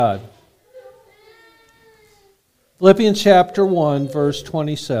God. Philippians chapter 1, verse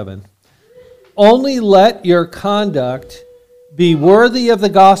 27. Only let your conduct be worthy of the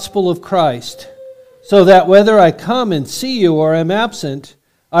gospel of Christ, so that whether I come and see you or am absent,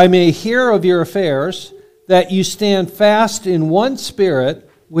 I may hear of your affairs, that you stand fast in one spirit,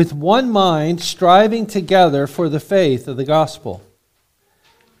 with one mind, striving together for the faith of the gospel,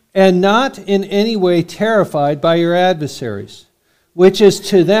 and not in any way terrified by your adversaries, which is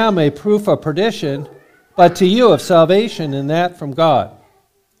to them a proof of perdition, but to you of salvation, and that from God.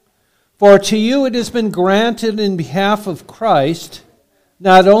 For to you it has been granted in behalf of Christ,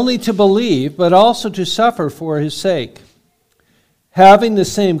 not only to believe, but also to suffer for his sake, having the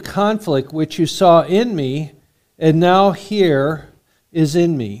same conflict which you saw in me, and now here is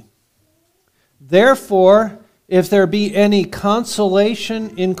in me. Therefore, if there be any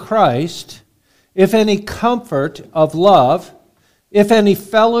consolation in Christ, if any comfort of love, if any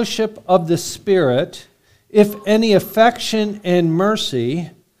fellowship of the Spirit, if any affection and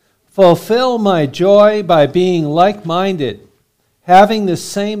mercy, fulfill my joy by being like-minded, having the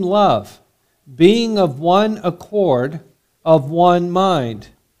same love, being of one accord, of one mind.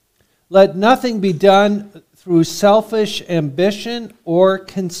 Let nothing be done through selfish ambition or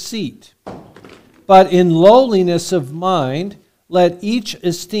conceit, but in lowliness of mind, let each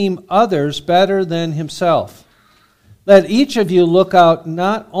esteem others better than himself. Let each of you look out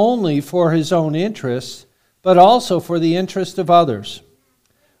not only for his own interests, but also for the interest of others.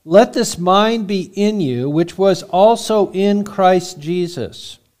 Let this mind be in you, which was also in Christ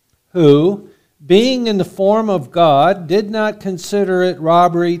Jesus, who, being in the form of God, did not consider it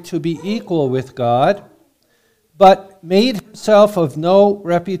robbery to be equal with God, but made himself of no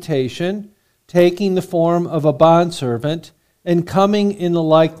reputation, taking the form of a bondservant, and coming in the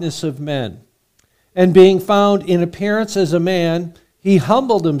likeness of men. And being found in appearance as a man, he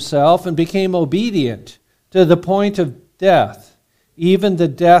humbled himself and became obedient to the point of death, even the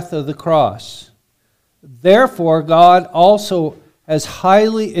death of the cross. Therefore God also has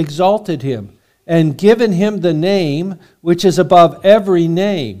highly exalted him and given him the name which is above every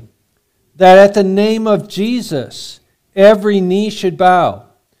name, that at the name of Jesus every knee should bow,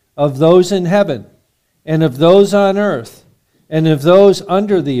 of those in heaven, and of those on earth, and of those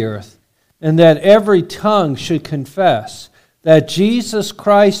under the earth, and that every tongue should confess that Jesus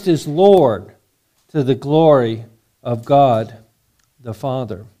Christ is Lord, to the glory of God the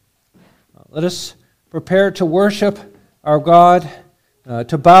Father. Let us prepare to worship our God,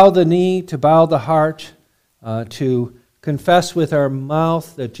 to bow the knee, to bow the heart, to confess with our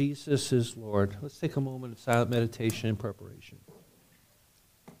mouth that Jesus is Lord. Let's take a moment of silent meditation and preparation.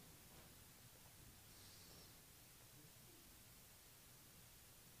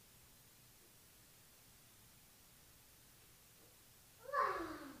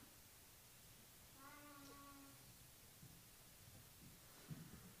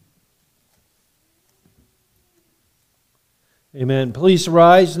 Amen. Please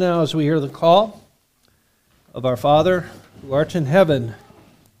rise now as we hear the call of our Father who art in heaven.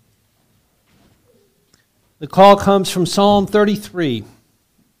 The call comes from Psalm 33.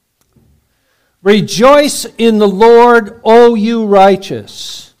 Rejoice in the Lord, O you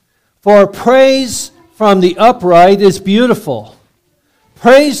righteous, for praise from the upright is beautiful.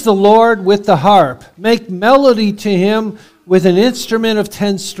 Praise the Lord with the harp. Make melody to him with an instrument of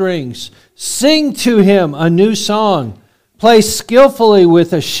 10 strings. Sing to him a new song. Play skillfully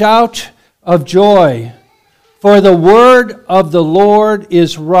with a shout of joy. For the word of the Lord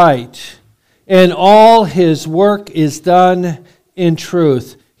is right, and all his work is done in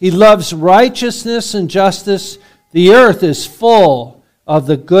truth. He loves righteousness and justice. The earth is full of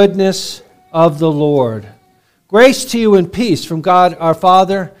the goodness of the Lord. Grace to you and peace from God our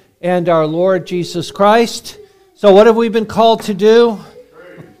Father and our Lord Jesus Christ. So what have we been called to do?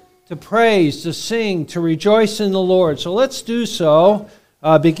 To praise, to sing, to rejoice in the Lord. So let's do so,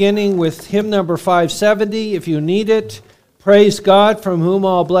 beginning with hymn number 570. If you need it, praise God from whom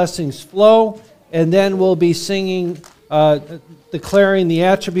all blessings flow. And then we'll be singing, declaring the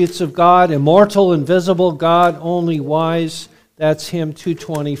attributes of God, immortal, invisible, God, only wise. That's hymn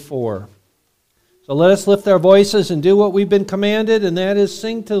 224. So let us lift our voices and do what we've been commanded, and that is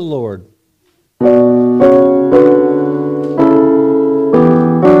sing to the Lord.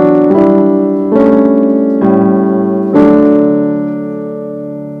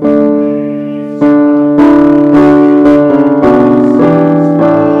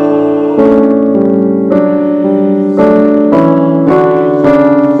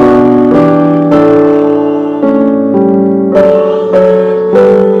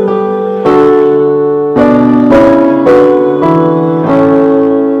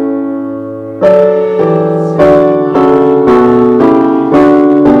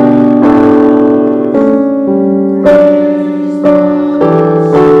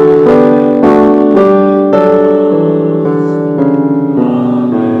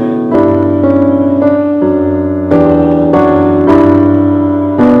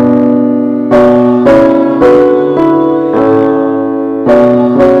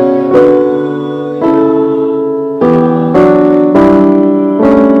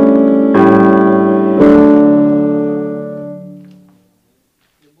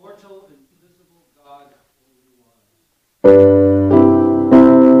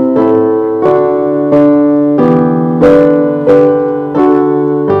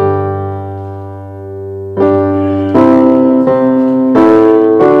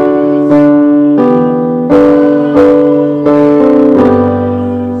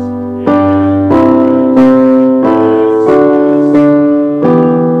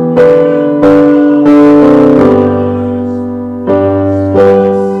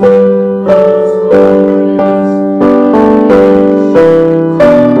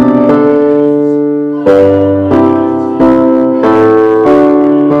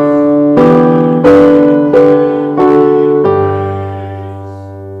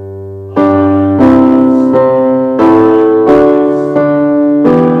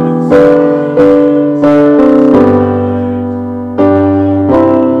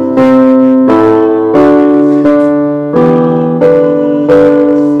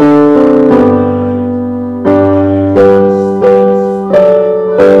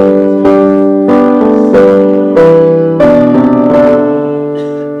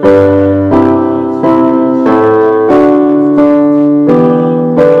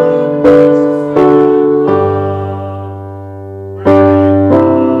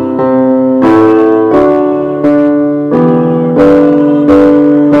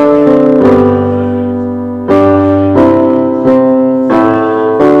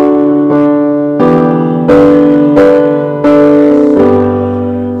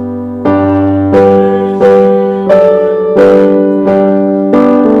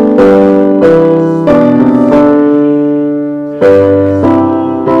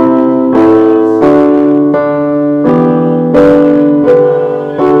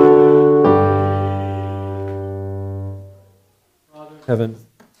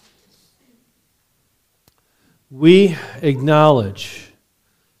 We acknowledge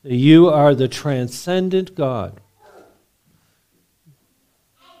that you are the transcendent God,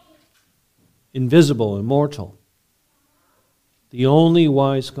 invisible, immortal, the only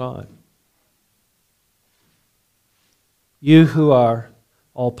wise God. You who are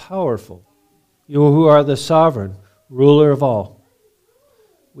all-powerful, you who are the sovereign ruler of all.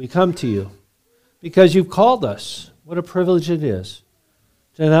 We come to you because you've called us. What a privilege it is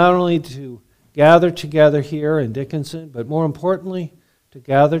to not only to gather together here in Dickinson, but more importantly, to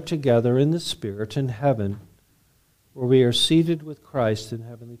gather together in the Spirit in heaven, where we are seated with Christ in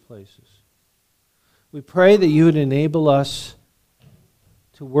heavenly places. We pray that you would enable us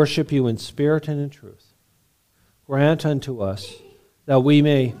to worship you in spirit and in truth. Grant unto us that we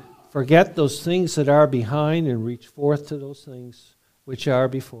may forget those things that are behind and reach forth to those things which are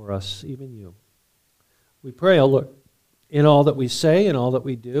before us, even you. We pray, O Lord, in all that we say and all that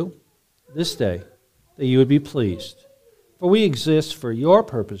we do this day, that you would be pleased. For we exist for your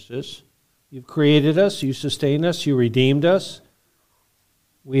purposes. You've created us, you sustained us, you redeemed us.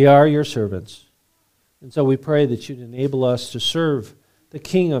 We are your servants. And so we pray that you'd enable us to serve the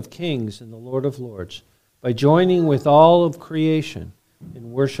King of Kings and the Lord of Lords by joining with all of creation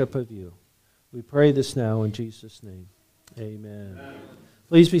in worship of you. We pray this now in Jesus' name. Amen.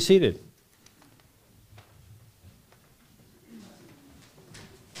 Please be seated.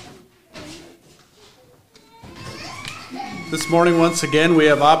 This morning, once again, we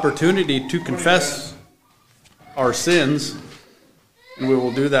have opportunity to confess our sins, and we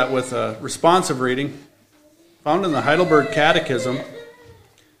will do that with a responsive reading found in the Heidelberg Catechism,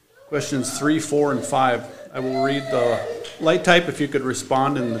 questions 3, 4, and 5. I will read the light type if you could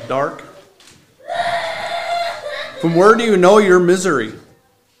respond in the dark. From where do you know your misery?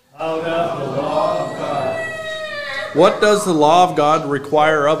 Out of the law of God. What does the law of God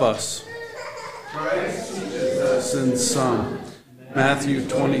require of us? Christ teaches us in some. Matthew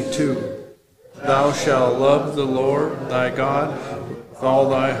 22. Thou shalt love the Lord thy God with all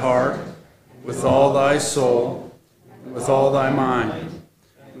thy heart, with all thy soul, with all thy mind,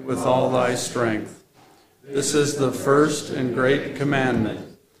 and with all thy strength. This is the first and great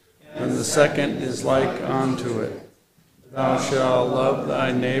commandment, and the second is like unto it. Thou shalt love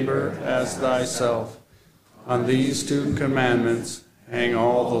thy neighbor as thyself. On these two commandments hang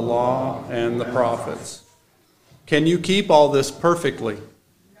all the law and the prophets. Can you keep all this perfectly?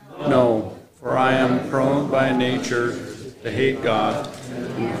 No, for I am prone by nature to hate God.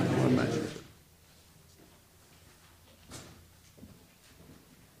 One measure.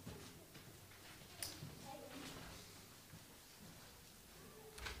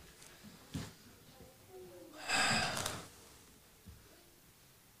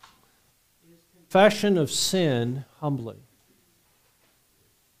 Confession of sin humbly.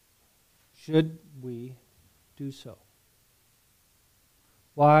 Should we do so?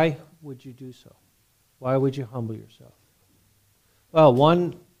 Why would you do so? Why would you humble yourself? Well,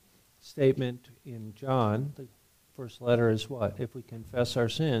 one statement in John, the first letter, is what? If we confess our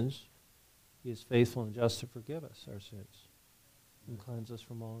sins, he is faithful and just to forgive us our sins and cleanse us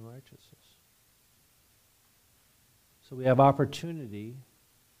from all unrighteousness. So we have opportunity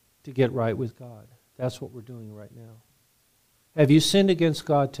to get right with God. That's what we're doing right now. Have you sinned against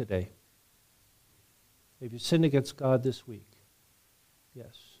God today? Have you sinned against God this week?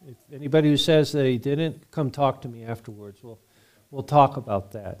 Yes. If anybody who says that he didn't, come talk to me afterwards. We'll talk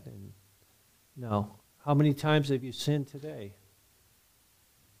about that. And no. How many times have you sinned today?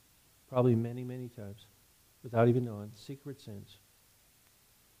 Probably many, many times, without even knowing. Secret sins.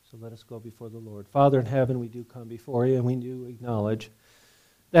 So let us go before the Lord. Father in heaven, we do come before you, and we do acknowledge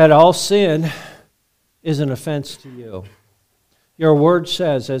that all sin is an offense to you. Your word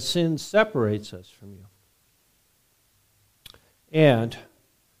says that sin separates us from you. And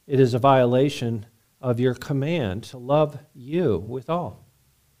it is a violation of your command to love you with all.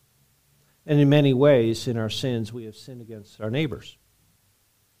 And in many ways, in our sins, we have sinned against our neighbors,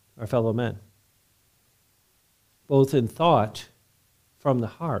 our fellow men, both in thought from the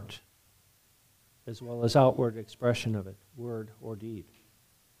heart, as well as outward expression of it, word or deed.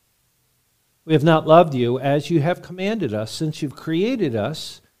 We have not loved you as you have commanded us, since you've created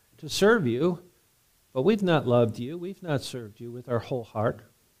us to serve you, but we've not loved you, we've not served you with our whole heart,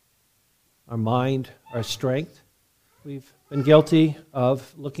 our mind, our strength. We've been guilty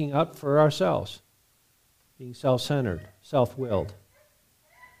of looking out for ourselves, being self-centered, self-willed,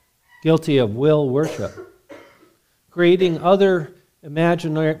 guilty of will worship, creating other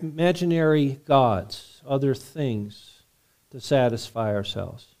imaginary gods, other things to satisfy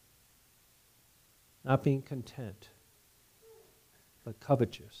ourselves. Not being content, but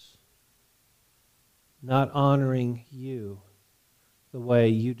covetous. not honoring you the way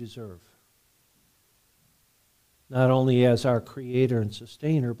you deserve. Not only as our Creator and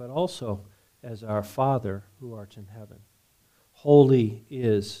Sustainer, but also as our Father who art in heaven. Holy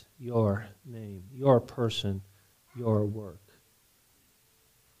is your name, your person, your work.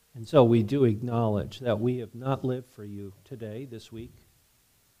 And so we do acknowledge that we have not lived for you today, this week,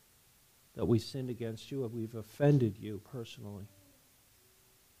 that we sinned against you, and we've offended you personally.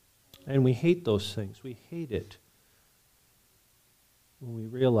 And we hate those things. We hate it when we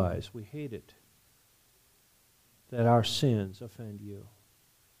realize we hate it, that our sins offend you.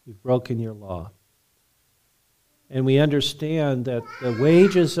 We've broken your law. And we understand that the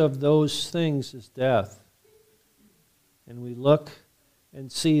wages of those things is death. And we look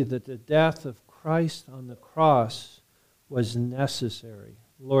and see that the death of Christ on the cross was necessary.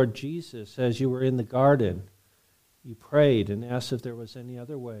 Lord Jesus, as you were in the garden, you prayed and asked if there was any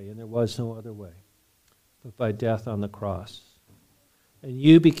other way, and there was no other way but by death on the cross. And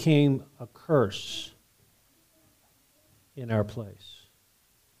you became a curse in our place.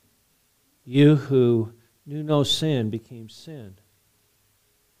 You who knew no sin became sin.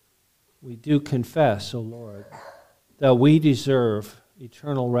 We do confess, O Lord, that we deserve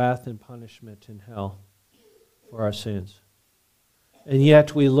eternal wrath and punishment in hell for our sins. And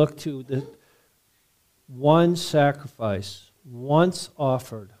yet we look to the one sacrifice once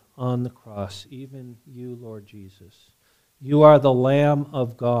offered on the cross, even you, Lord Jesus. You are the Lamb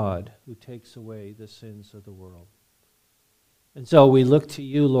of God who takes away the sins of the world. And so we look to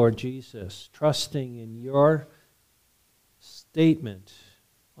you, Lord Jesus, trusting in your statement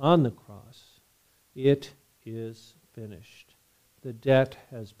on the cross. It is finished. The debt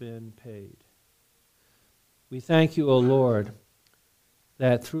has been paid. We thank you, O Lord,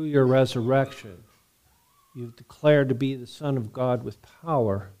 that through your resurrection, you've declared to be the Son of God with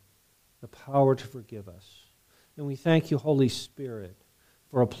power, the power to forgive us. And we thank you, Holy Spirit,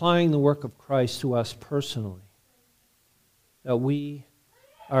 for applying the work of Christ to us personally, that we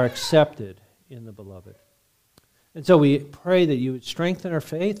are accepted in the Beloved. And so we pray that you would strengthen our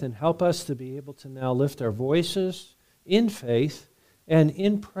faith and help us to be able to now lift our voices in faith and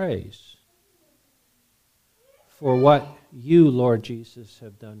in praise for what you, Lord Jesus,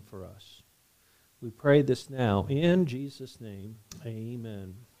 have done for us. We pray this now in Jesus' name.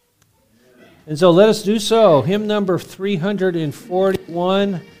 Amen. And so let us do so. Hymn number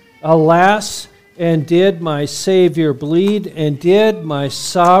 341, Alas, and did my Savior bleed, and did my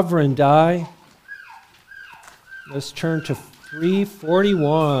Sovereign die? Let's turn to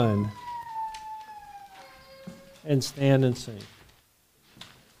 341 and stand and sing.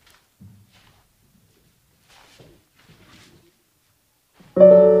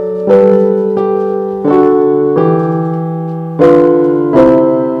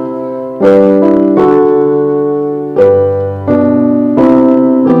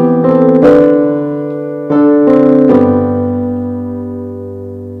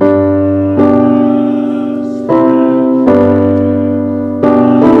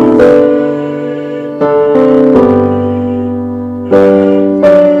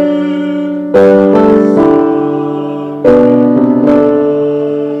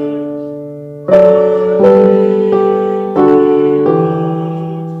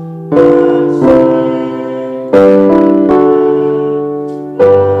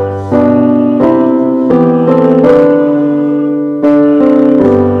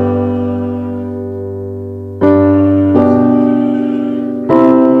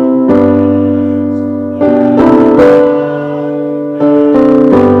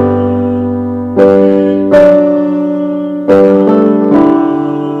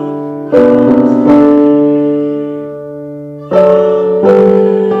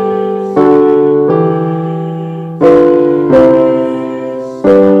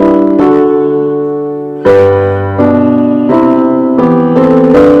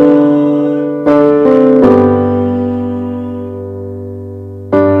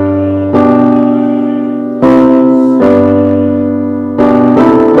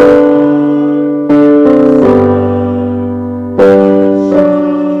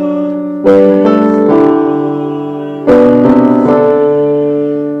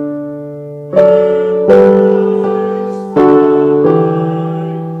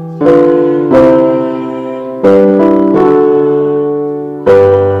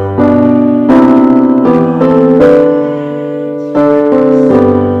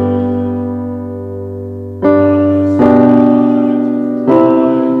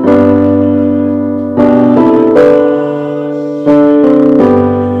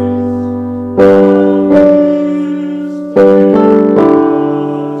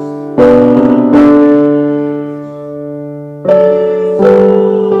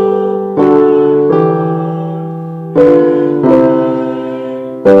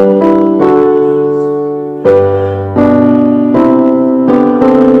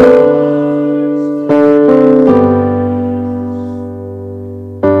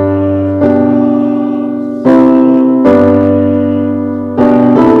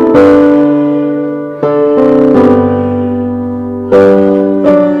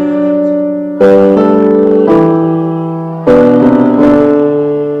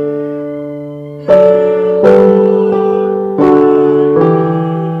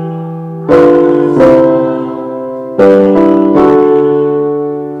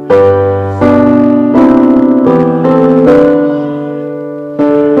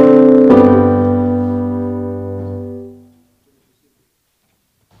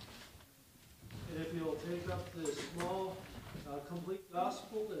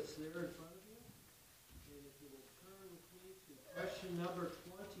 gospel that's there in front of you. And if you will turn with me to question number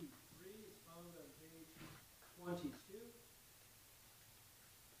 23, it's found on page 22.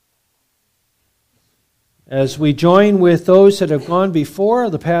 As we join with those that have gone before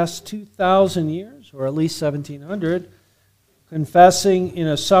the past 2,000 years, or at least 1,700, confessing in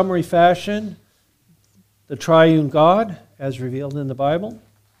a summary fashion the triune God as revealed in the Bible.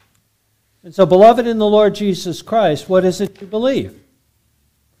 And so, beloved in the Lord Jesus Christ, what is it you believe?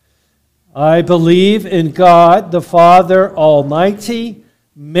 I believe in God, the Father Almighty,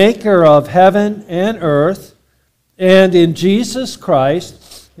 maker of heaven and earth, and in Jesus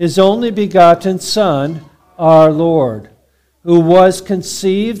Christ, his only begotten Son, our Lord, who was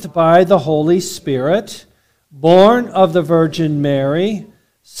conceived by the Holy Spirit, born of the Virgin Mary,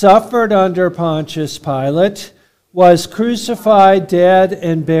 suffered under Pontius Pilate, was crucified, dead,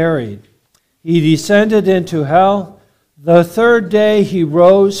 and buried. He descended into hell. The third day he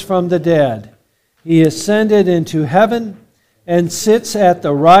rose from the dead. He ascended into heaven and sits at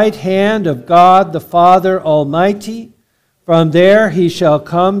the right hand of God the Father Almighty. From there he shall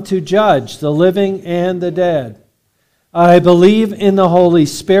come to judge the living and the dead. I believe in the Holy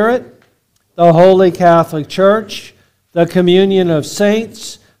Spirit, the Holy Catholic Church, the communion of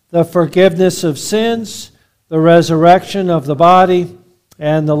saints, the forgiveness of sins, the resurrection of the body,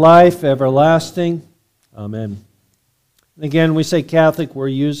 and the life everlasting. Amen. And again, we say Catholic, we're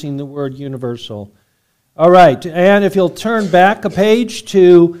using the word universal. All right, and if you'll turn back a page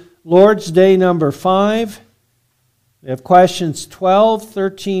to Lord's Day number 5, we have questions 12,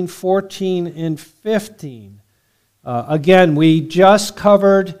 13, 14, and 15. Again, we just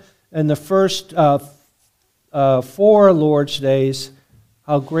covered in the first 4 Lord's Days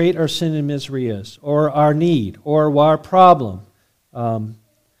how great our sin and misery is, or our need, or our problem. And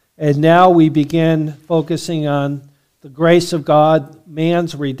now we begin focusing on the grace of God,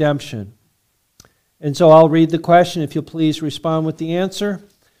 man's redemption. And so I'll read the question, if you'll please respond with the answer.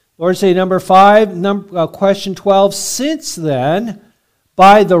 Lord's Day number 5, question 12. Since then,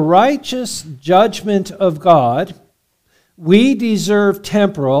 by the righteous judgment of God, we deserve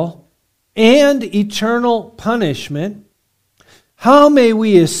temporal and eternal punishment, how may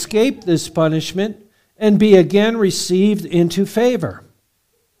we escape this punishment and be again received into favor?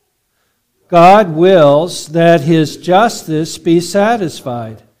 God wills that his justice be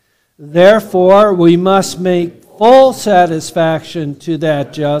satisfied. Therefore, we must make full satisfaction to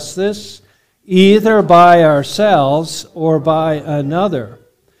that justice, either by ourselves or by another.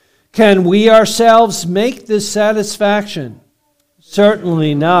 Can we ourselves make this satisfaction?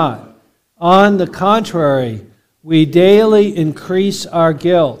 Certainly not. On the contrary, we daily increase our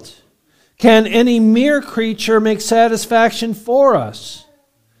guilt. Can any mere creature make satisfaction for us?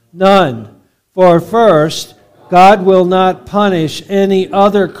 None. For first, God will not punish any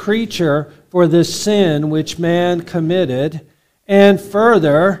other creature for the sin which man committed, and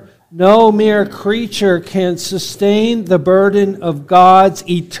further, no mere creature can sustain the burden of God's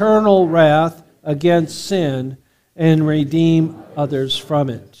eternal wrath against sin and redeem others from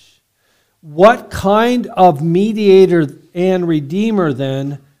it. What kind of mediator and redeemer,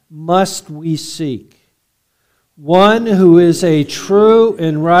 then, must we seek? One who is a true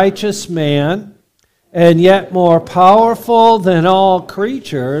and righteous man, and yet more powerful than all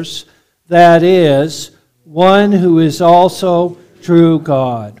creatures, that is, one who is also true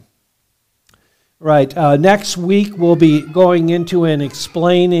God. Right, next week we'll be going into and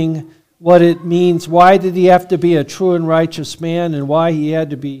explaining what it means. Why did he have to be a true and righteous man, and why he had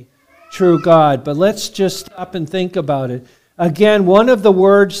to be true God? But let's just stop and think about it. Again, one of the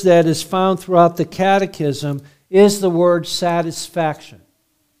words that is found throughout the Catechism is the word satisfaction.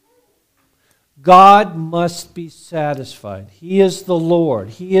 God must be satisfied. He is the Lord.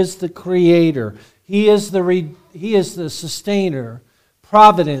 He is the Creator. He is the sustainer.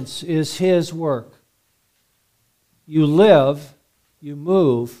 Providence is his work. You live, you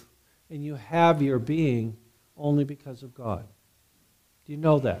move, and you have your being only because of God. Do you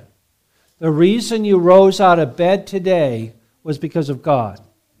know that? The reason you rose out of bed today was because of God.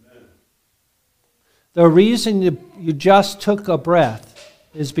 Amen. The reason you just took a breath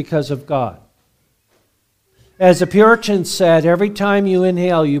is because of God. As the Puritans said, every time you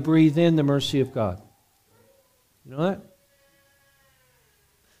inhale, you breathe in the mercy of God. You know that?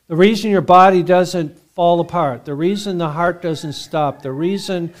 The reason your body doesn't fall apart, the reason the heart doesn't stop, the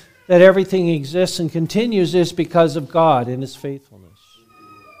reason that everything exists and continues is because of God and his faithfulness.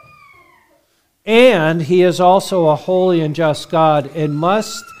 And he is also a holy and just God and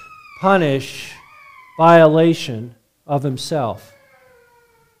must punish violation of himself.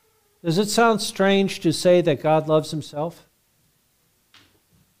 Does it sound strange to say that God loves himself?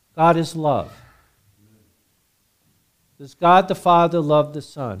 God is love. Does God the Father love the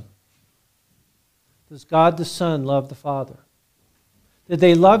Son? Does God the Son love the Father? Did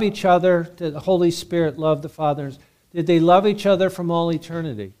they love each other? Did the Holy Spirit love the Father? Did they love each other from all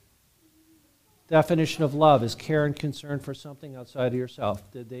eternity? Definition of love is care and concern for something outside of yourself.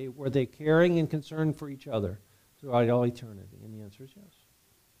 Were they caring and concerned for each other throughout all eternity? And the answer is yes.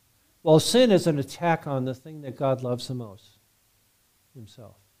 Well, sin is an attack on the thing that God loves the most,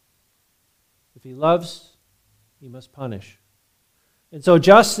 himself. If he loves, he must punish. And so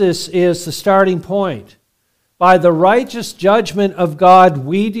justice is the starting point. By the righteous judgment of God,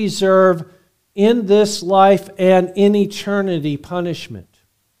 we deserve in this life and in eternity punishment,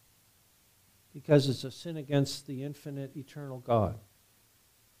 because it's a sin against the infinite, eternal God.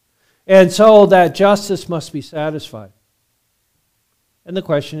 And so that justice must be satisfied. And the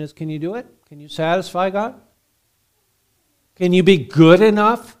question is, can you do it? Can you satisfy God? Can you be good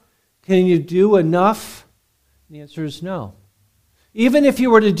enough? Can you do enough? And the answer is no. Even if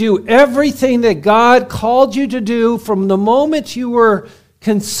you were to do everything that God called you to do from the moment you were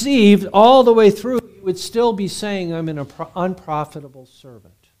conceived all the way through, you would still be saying, I'm an unprofitable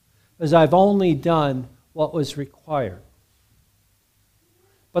servant, because I've only done what was required.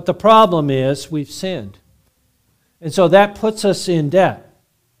 But the problem is we've sinned. And so that puts us in debt.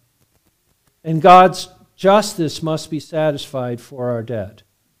 And God's justice must be satisfied for our debt.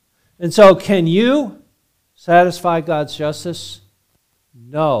 And so can you satisfy God's justice?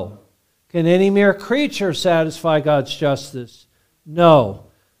 No. Can any mere creature satisfy God's justice? No.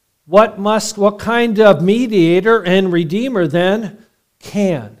 What kind of mediator and redeemer then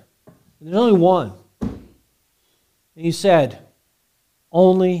can? And there's only one. And he said,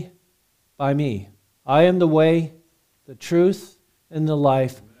 only by me. I am the way, the truth, and the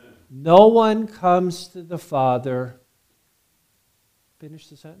life. No one comes to the Father, finish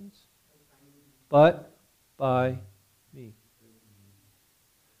the sentence, but by me.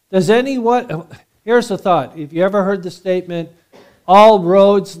 Does anyone, here's the thought. Have you ever heard the statement, all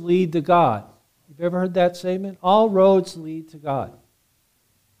roads lead to God? Have you ever heard that statement? All roads lead to God.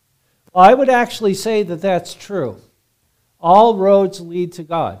 Well, I would actually say that that's true. All roads lead to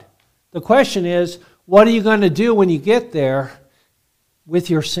God. The question is, what are you going to do when you get there with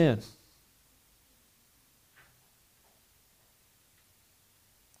your sin?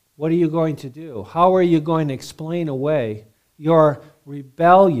 What are you going to do? How are you going to explain away your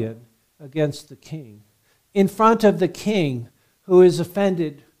rebellion against the king in front of the king who is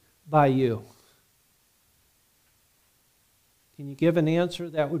offended by you? Can you give an answer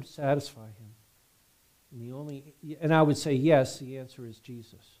that would satisfy him? And I would say yes, the answer is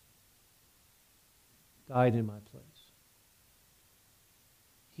Jesus. Died in my place.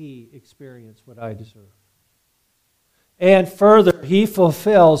 He experienced what I deserve. And further, he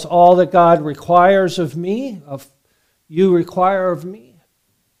fulfills all that God requires of me, you require of me,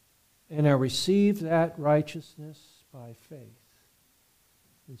 and I receive that righteousness by faith.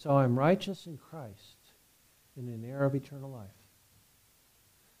 And so I'm righteous in Christ and an heir of eternal life.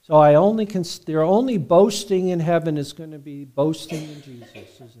 So their only boasting in heaven is going to be boasting in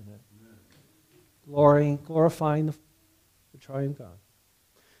Jesus, isn't it? Glorifying the triune God.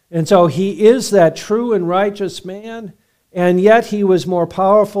 And so he is that true and righteous man, and yet he was more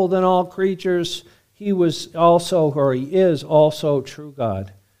powerful than all creatures. He was also, or he is also, true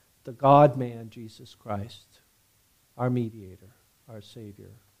God, the God-man, Jesus Christ, our mediator, our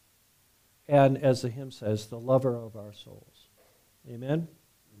Savior, and as the hymn says, the lover of our souls. Amen?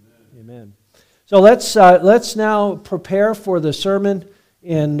 Amen. So let's now prepare for the sermon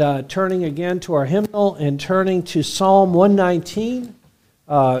in turning again to our hymnal and turning to Psalm 119.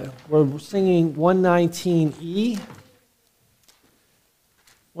 We're singing 119E.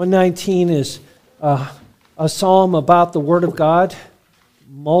 119 is a psalm about the Word of God,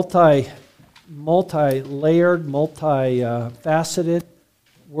 multi-layered, multi-faceted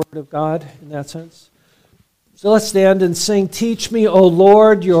Word of God in that sense. So let's stand and sing, Teach me, O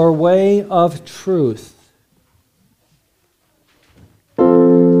Lord, your way of truth.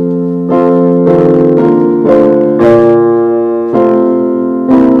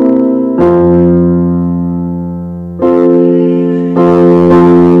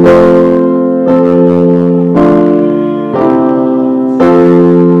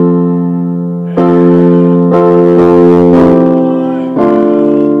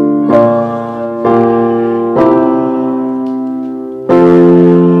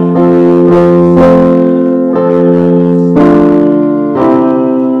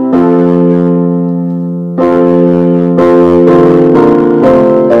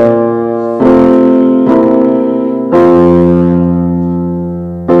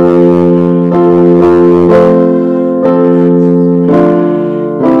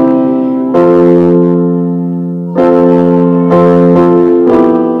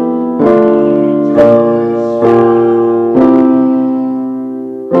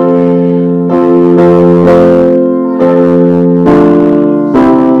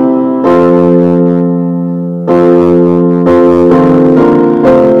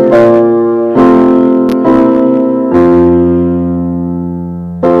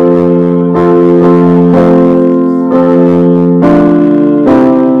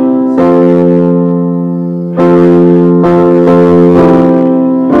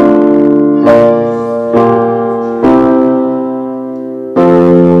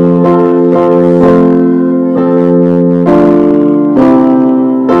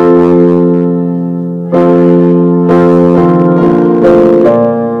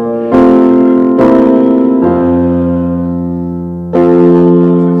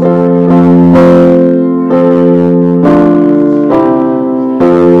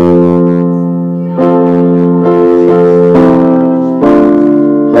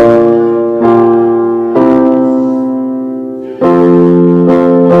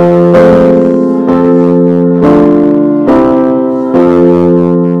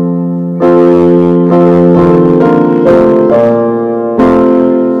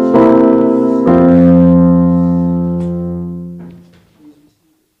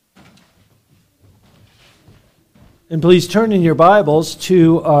 And please turn in your Bibles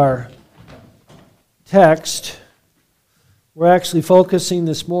to our text. We're actually focusing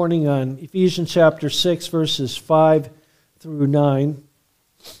this morning on Ephesians chapter 6, verses 5 through 9,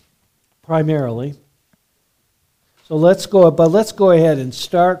 primarily. So let's go ahead and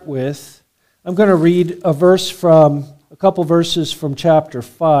start with, I'm going to read a couple verses from chapter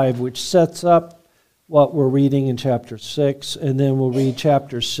 5, which sets up what we're reading in chapter 6, and then we'll read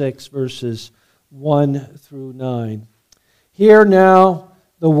chapter 6, verses 1 through 9. Hear now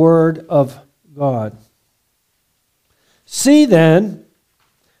the word of God. See then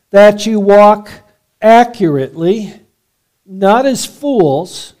that you walk accurately, not as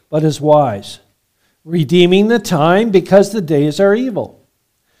fools, but as wise, redeeming the time because the days are evil.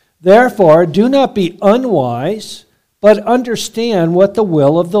 Therefore, do not be unwise, but understand what the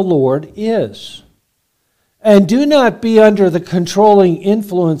will of the Lord is. And do not be under the controlling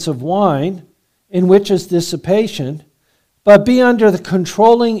influence of wine, in which is dissipation, but be under the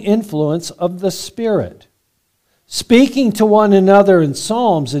controlling influence of the Spirit, speaking to one another in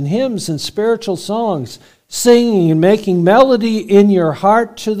psalms and hymns and spiritual songs, singing and making melody in your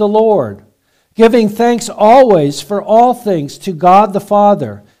heart to the Lord, giving thanks always for all things to God the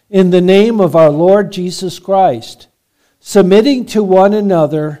Father, in the name of our Lord Jesus Christ, submitting to one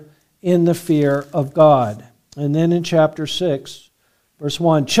another in the fear of God. And then in chapter 6, verse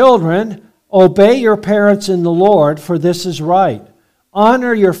 1, Children, obey your parents in the Lord, for this is right.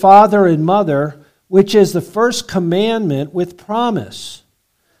 Honor your father and mother, which is the first commandment with promise,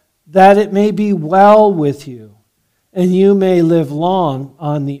 that it may be well with you, and you may live long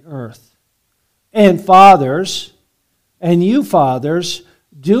on the earth. And fathers, and you fathers,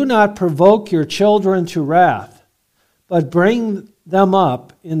 do not provoke your children to wrath, but bring them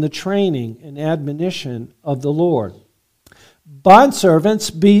up in the training and admonition of the Lord. Bondservants,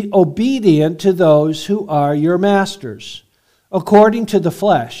 be obedient to those who are your masters, according to the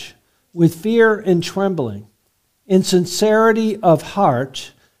flesh, with fear and trembling, in sincerity of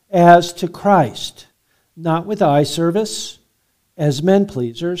heart, as to Christ, not with eye service, as men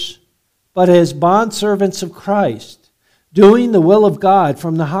pleasers, but as bondservants of Christ, doing the will of God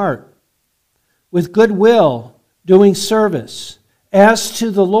from the heart, with good will, doing service, as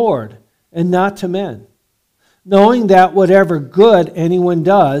to the Lord, and not to men, knowing that whatever good anyone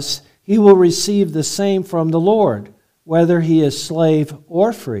does, he will receive the same from the Lord, whether he is slave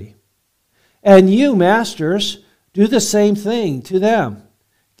or free. And you, masters, do the same thing to them,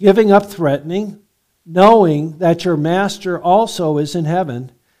 giving up threatening, knowing that your master also is in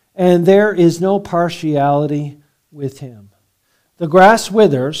heaven, and there is no partiality with him. The grass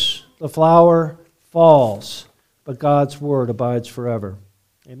withers, the flower falls, but God's word abides forever.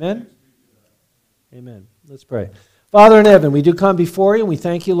 Amen? Amen. Let's pray. Father in heaven, we do come before you, and we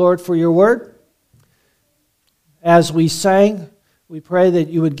thank you, Lord, for your word. As we sang, we pray that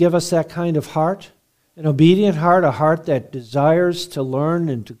you would give us that kind of heart, an obedient heart, a heart that desires to learn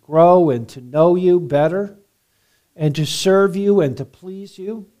and to grow and to know you better and to serve you and to please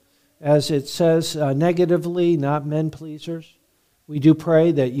you, as it says negatively, not men pleasers. We do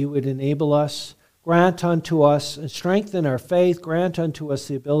pray that you would enable us, grant unto us, and strengthen our faith, grant unto us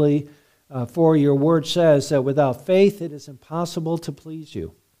the ability, for your word says that without faith it is impossible to please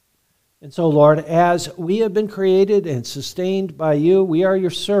you. And so, Lord, as we have been created and sustained by you, we are your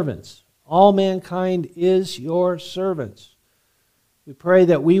servants. All mankind is your servants. We pray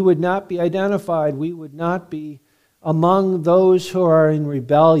that we would not be identified, we would not be among those who are in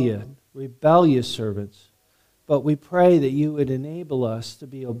rebellion, rebellious servants, but we pray that you would enable us to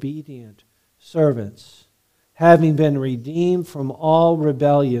be obedient servants, having been redeemed from all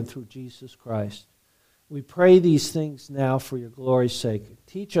rebellion through Jesus Christ. We pray these things now for your glory's sake.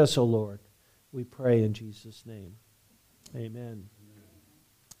 Teach us, O Lord, we pray in Jesus' name. Amen.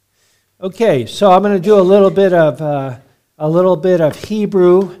 Okay, so I'm going to do a little bit of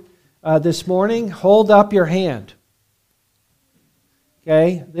Hebrew this morning. Hold up your hand.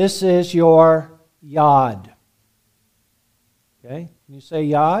 Okay, this is your yod. Okay, can you say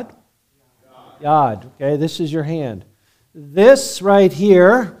yod? Yod. Okay, this is your hand. This right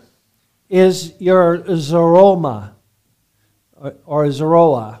here is your Zoroma, or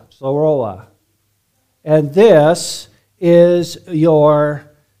Zoroa. And this is your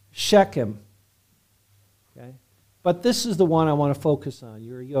Shechem. Okay? But this is the one I want to focus on,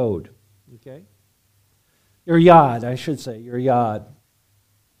 your Yod. Okay? Your Yod, I should say, your Yod.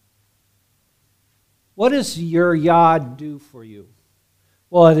 What does your Yod do for you?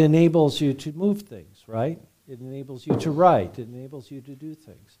 Well, it enables you to move things, right? It enables you to write. It enables you to do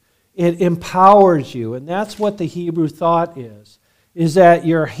things. It empowers you, and that's what the Hebrew thought is that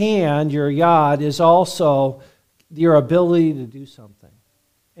your hand, your yod, is also your ability to do something.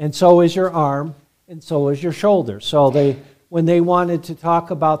 And so is your arm, and so is your shoulder. So when they wanted to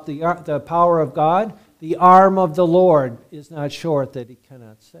talk about the power of God, the arm of the Lord is not short that he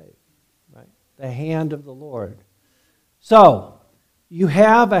cannot save. Right? The hand of the Lord. So, you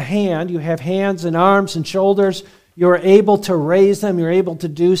have a hand, you have hands and arms and shoulders, you're able to raise them, you're able to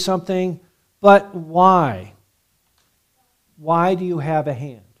do something, but why? Why do you have a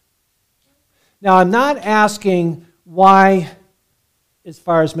hand? Now, I'm not asking why as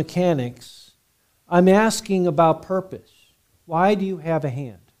far as mechanics. I'm asking about purpose. Why do you have a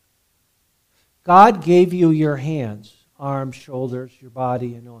hand? God gave you your hands, arms, shoulders, your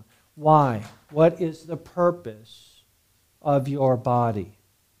body, and on. Why? What is the purpose of your body?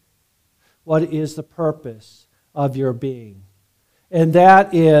 What is the purpose of your being? And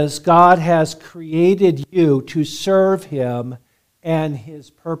that is, God has created you to serve Him and His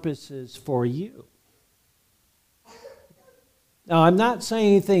purposes for you. Now, I'm not saying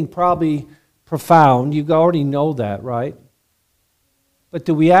anything probably profound. You already know that, right? But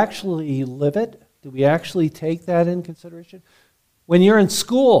do we actually live it? Do we actually take that in consideration? When you're in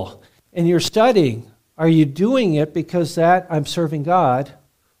school and you're studying, are you doing it because that I'm serving God,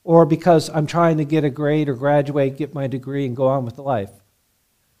 or because I'm trying to get a grade or graduate, get my degree, and go on with life?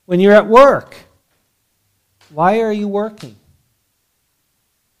 When you're at work, why are you working?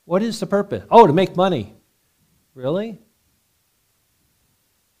 What is the purpose? Oh, to make money. Really?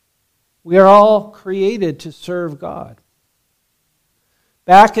 We are all created to serve God.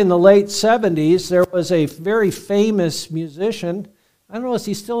 Back in the late 70s, there was a very famous musician. I don't know, is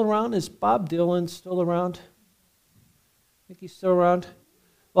he still around? Is Bob Dylan still around? I think he's still around.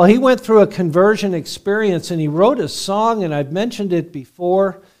 Well, he went through a conversion experience, and he wrote a song, and I've mentioned it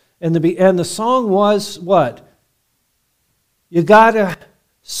before. And the song was what? You got to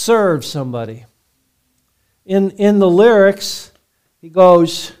serve somebody. In the lyrics, he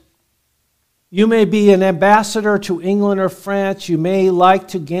goes, you may be an ambassador to England or France. You may like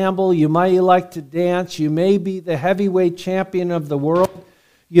to gamble. You may like to dance. You may be the heavyweight champion of the world.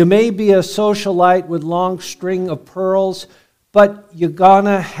 You may be a socialite with long string of pearls. But you're going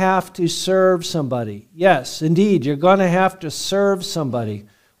to have to serve somebody. Yes, indeed, you're going to have to serve somebody.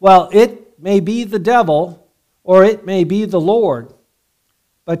 Well, it may be the devil or it may be the Lord,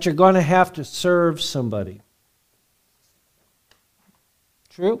 but you're going to have to serve somebody.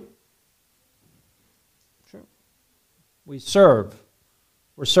 True? True. We serve.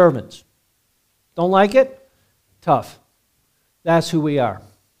 We're servants. Don't like it? Tough. That's who we are.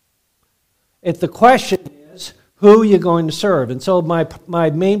 If the question is, who are you going to serve? And so my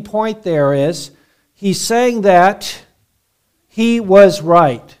main point there is, he's saying that he was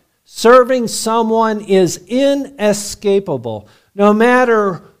right. Serving someone is inescapable. No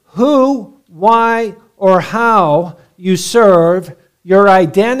matter who, why, or how you serve, your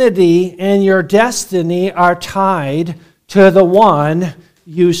identity and your destiny are tied to the one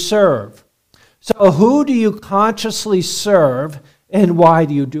you serve. So who do you consciously serve, and why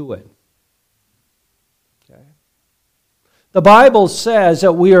do you do it? The Bible says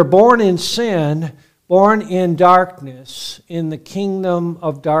that we are born in sin, born in darkness, in the kingdom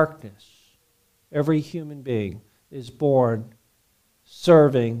of darkness. Every human being is born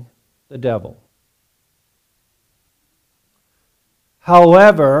serving the devil.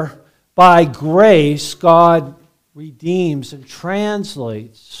 However, by grace, God redeems and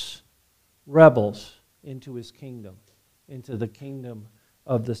translates rebels into His kingdom, into the kingdom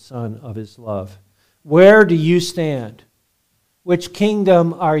of the Son of His love. Where do you stand? Which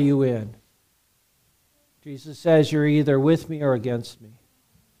kingdom are you in? Jesus says you're either with me or against me.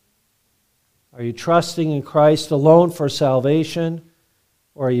 Are you trusting in Christ alone for salvation,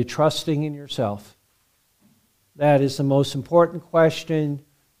 or are you trusting in yourself? That is the most important question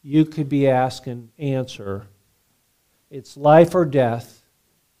you could be asked and answer. It's life or death,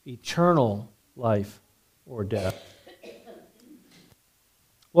 eternal life or death.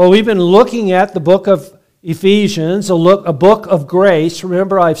 Well, we've been looking at the book of Ephesians, a book of grace.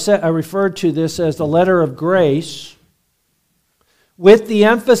 Remember, I referred to this as the letter of grace, with the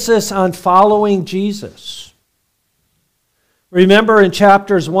emphasis on following Jesus. Remember in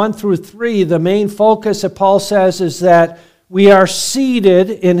chapters 1 through 3, the main focus that Paul says is that we are seated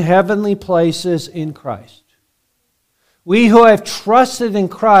in heavenly places in Christ. We who have trusted in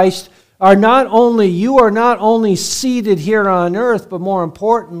Christ you are not only seated here on earth, but more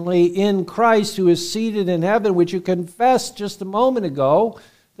importantly in Christ who is seated in heaven, which you confessed just a moment ago,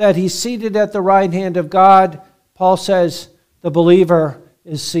 that he's seated at the right hand of God. Paul says the believer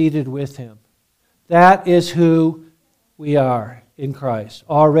is seated with him. That is who we are in Christ,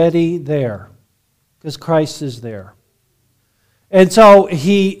 already there, because Christ is there. And so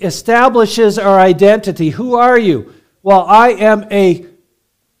he establishes our identity. Who are you? Well, I am a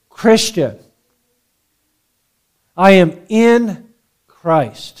Christian. I am in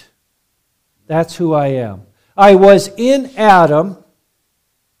Christ. That's who I am. I was in Adam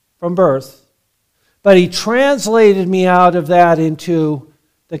from birth, but he translated me out of that into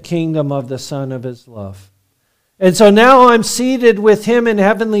the kingdom of the Son of his love. And so now I'm seated with him in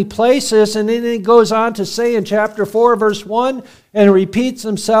heavenly places, and then he goes on to say in chapter 4, verse 1, and repeats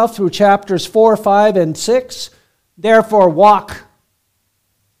himself through chapters 4, 5, and 6, therefore walk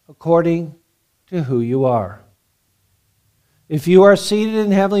according to who you are. If you are seated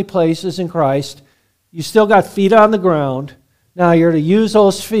in heavenly places in Christ, you still got feet on the ground. Now you're to use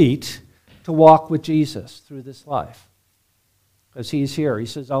those feet to walk with Jesus through this life. Because he's here. He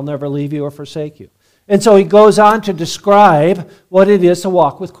says, I'll never leave you or forsake you. And so he goes on to describe what it is to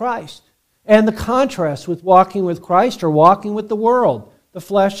walk with Christ. And the contrast with walking with Christ or walking with the world, the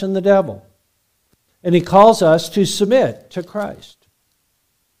flesh and the devil. And he calls us to submit to Christ.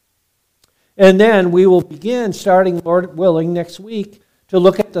 And then we will begin, starting, Lord willing, next week, to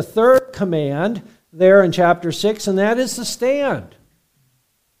look at the third command there in chapter 6, and that is to stand.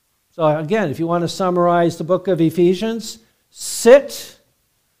 So again, if you want to summarize the book of Ephesians, sit,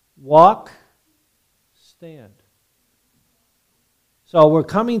 walk, stand. So we're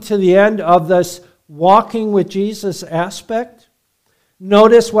coming to the end of this walking with Jesus aspect.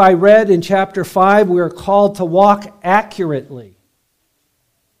 Notice what I read in chapter 5, we are called to walk accurately.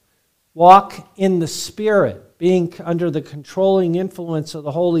 Walk in the Spirit, being under the controlling influence of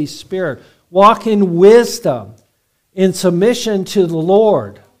the Holy Spirit. Walk in wisdom, in submission to the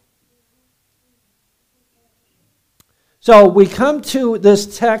Lord. So we come to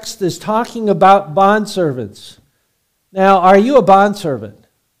this text that's talking about bondservants. Now, are you a bondservant?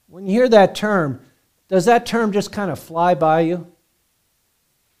 When you hear that term, does that term just kind of fly by you?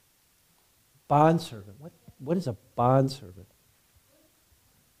 Bondservant. What is a bondservant?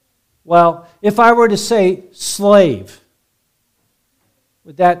 Well, if I were to say slave,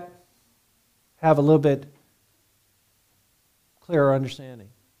 would that have a little bit clearer understanding?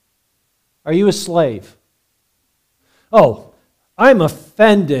 Are you a slave? Oh, I'm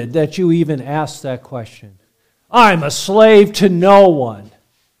offended that you even asked that question. I'm a slave to no one.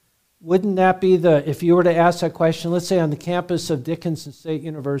 Wouldn't that be if you were to ask that question, let's say on the campus of Dickinson State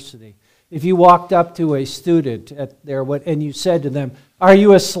University, if you walked up to a student and you said to them, are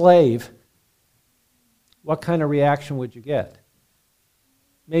you a slave? What kind of reaction would you get?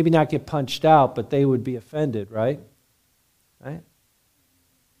 Maybe not get punched out, but they would be offended, right? Right?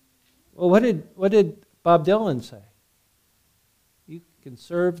 Well, what did Bob Dylan say? You can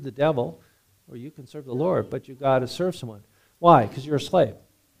serve the devil or you can serve the Lord, but you got to serve someone. Why? Because you're a slave.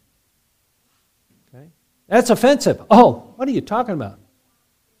 Okay? That's offensive. Oh, what are you talking about?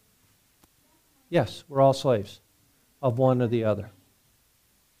 Yes, we're all slaves of one or the other.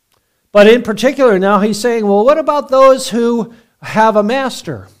 But in particular, now he's saying, well, what about those who have a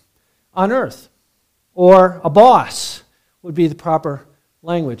master on earth? Or a boss would be the proper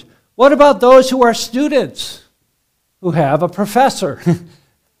language. What about those who are students who have a professor?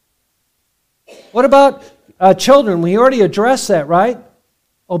 What about children? We already addressed that, right?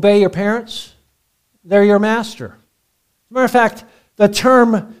 Obey your parents. They're your master. As a matter of fact, the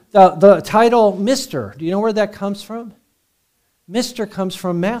term, the title Mr., do you know where that comes from? Mr. comes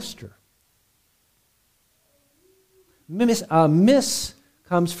from master. Miss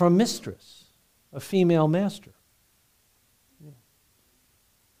comes from mistress, a female master.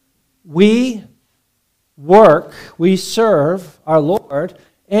 We work, we serve our Lord,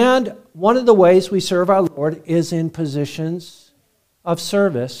 And one of the ways we serve our Lord is in positions of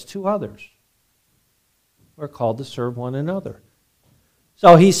service to others. We're called to serve one another.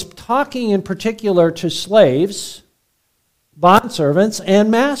 So he's talking in particular to slaves, bondservants,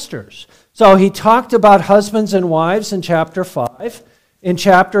 and masters. So he talked about husbands and wives in chapter 5. In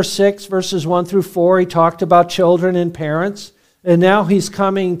chapter 6, verses 1 through 4, he talked about children and parents. And now he's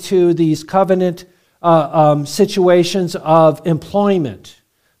coming to these covenant situations of employment,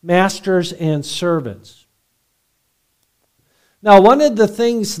 masters and servants. Now, one of the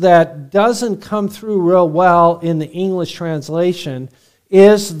things that doesn't come through real well in the English translation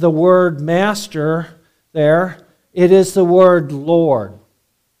is the word master there. It is the word Lord,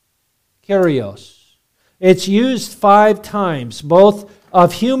 Kyrios. It's used 5 times, both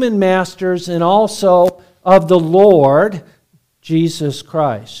of human masters and also of the Lord, Jesus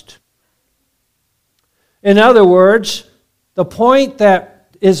Christ. In other words, the point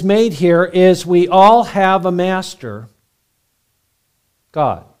that is made here is we all have a master,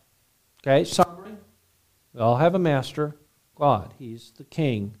 God. Okay, summary. We all have a master, God. He's the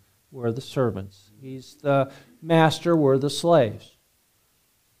king, we're the servants. He's the master, we're the slaves.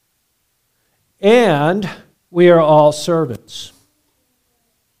 And we are all servants.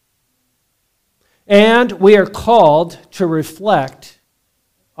 And we are called to reflect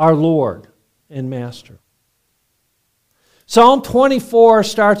our Lord and Master. Psalm 24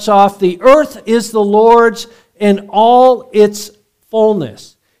 starts off, "The earth is the Lord's and all its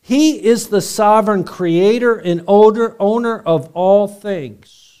fullness. He is the sovereign creator and owner of all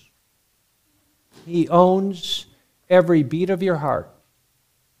things." He owns every beat of your heart.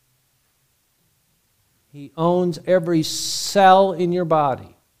 He owns every cell in your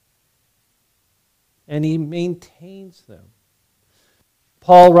body. And He maintains them.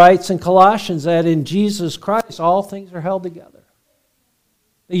 Paul writes in Colossians that in Jesus Christ all things are held together.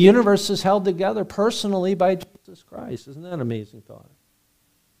 The universe is held together personally by Jesus Christ. Isn't that an amazing thought?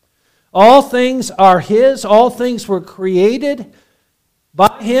 All things are His. All things were created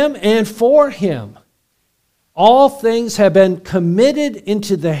by Him and for Him. All things have been committed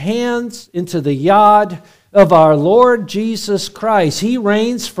into the hands, into the yad of our Lord Jesus Christ. He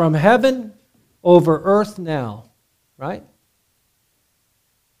reigns from heaven over earth now, right?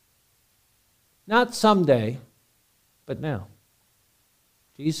 Not someday, but now.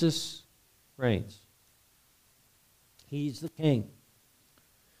 Jesus reigns. He's the king.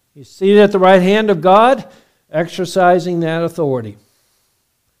 He's seated at the right hand of God, exercising that authority.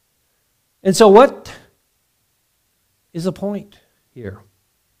 And so what is the point here?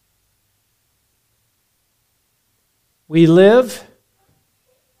 We live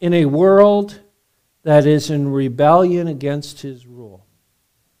in a world that is in rebellion against His rule.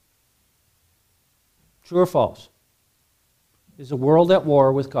 True or false? Is a world at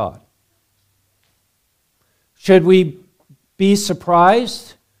war with God? Should we be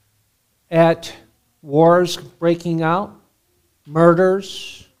surprised at wars breaking out?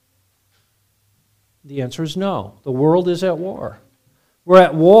 Murders? The answer is no. The world is at war. We're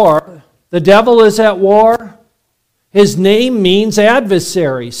at war. The devil is at war. His name means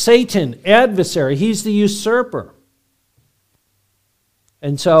adversary. Satan, adversary. He's the usurper.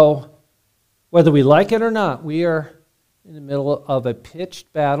 And so, whether we like it or not, we are in the middle of a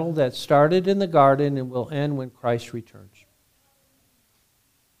pitched battle that started in the garden and will end when Christ returns.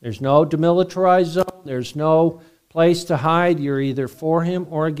 There's no demilitarized zone. There's no place to hide. You're either for Him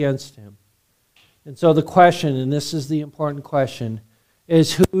or against Him. And so the question, and this is the important question,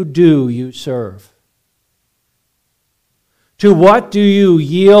 is who do you serve? To what do you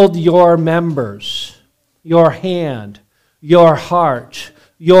yield your members, your hand, your heart,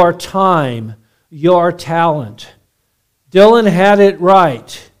 your time, your talent? Dylan had it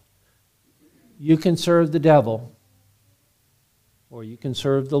right. You can serve the devil, or you can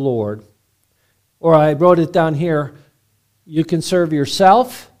serve the Lord. Or I wrote it down here, you can serve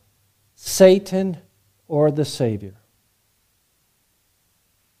yourself, Satan, or the Savior.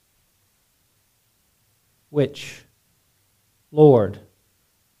 Which Lord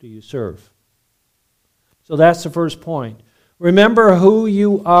do you serve? So that's the first point. Remember who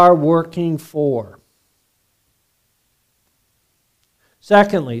you are working for.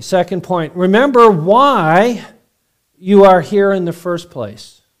 Secondly, second point, remember why you are here in the first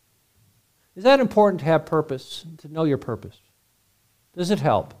place. Is that important to have purpose, to know your purpose? Does it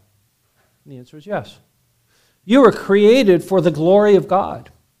help? And the answer is yes. You were created for the glory of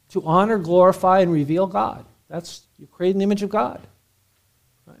God, to honor, glorify, and reveal God. You're created in the image of God.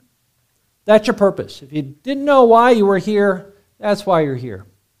 Right? That's your purpose. If you didn't know why you were here, that's why you're here,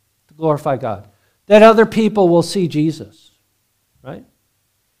 to glorify God. That other people will see Jesus. Right?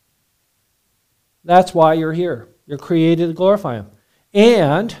 That's why you're here. You're created to glorify Him.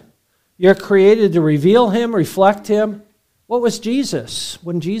 And you're created to reveal Him, reflect Him. What was Jesus?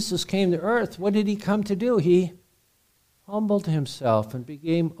 When Jesus came to earth, what did He come to do? He humbled Himself and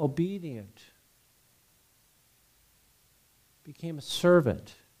became obedient. Became a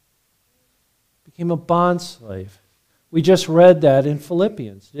servant. Became a bondslave. We just read that in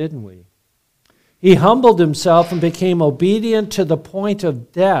Philippians, didn't we? He humbled Himself and became obedient to the point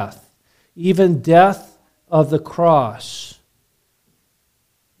of death, even death of the cross.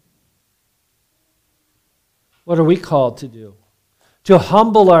 What are we called to do? To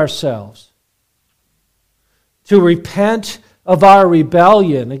humble ourselves, to repent of our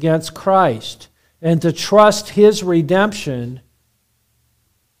rebellion against Christ, and to trust His redemption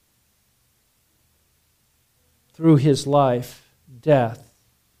through His life, death,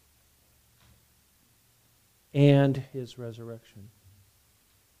 and His resurrection.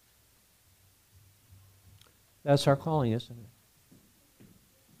 That's our calling, isn't it?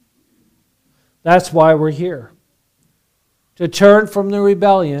 That's why we're here. To turn from the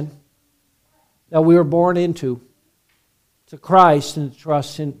rebellion that we were born into to Christ and to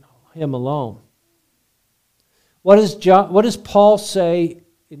trust in Him alone. What does Paul say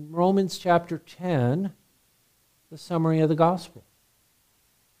in Romans chapter 10, the summary of the gospel?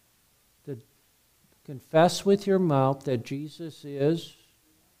 To confess with your mouth that Jesus is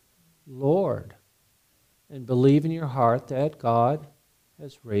Lord and believe in your heart that God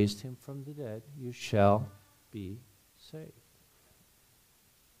has raised Him from the dead, you shall be saved.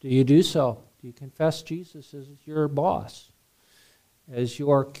 Do you do so? Do you confess Jesus as your boss, as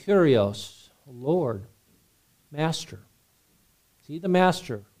your Kyrios, Lord, Master? Is He the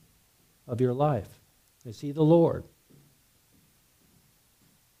master of your life? Is He the Lord?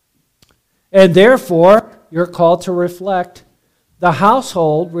 And therefore, you're called to reflect the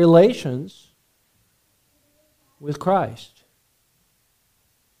household relations with Christ.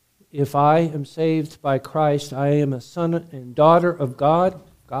 If I am saved by Christ, I am a son and daughter of God.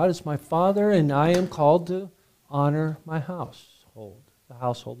 God is my Father, and I am called to honor my household, the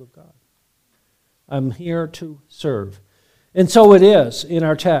household of God. I'm here to serve. And so it is in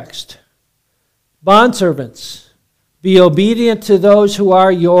our text. Bondservants, be obedient to those who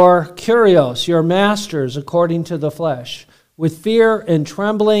are your Kyrios, your masters, according to the flesh, with fear and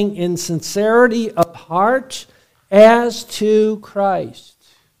trembling, in sincerity of heart, as to Christ.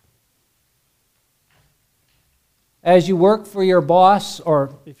 As you work for your boss,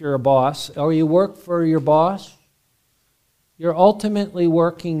 or if you're a boss, or you work for your boss, you're ultimately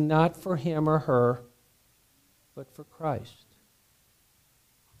working not for him or her, but for Christ.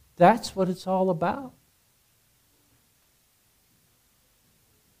 That's what it's all about.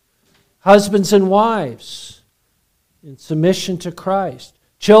 Husbands and wives in submission to Christ.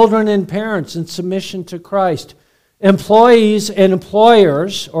 Children and parents in submission to Christ. Employees and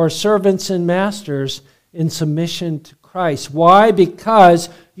employers, or servants and masters, in submission to Christ. Why? Because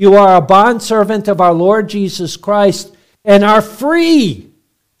you are a bondservant of our Lord Jesus Christ and are free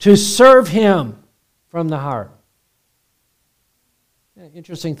to serve Him from the heart.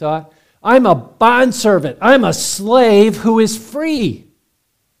 Interesting thought. I'm a bondservant. I'm a slave who is free.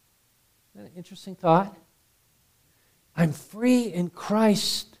 Interesting thought. I'm free in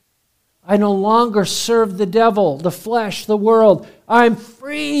Christ. I no longer serve the devil, the flesh, the world. I'm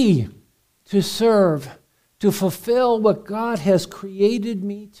free to serve, to fulfill what God has created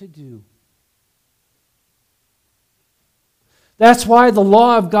me to do. That's why the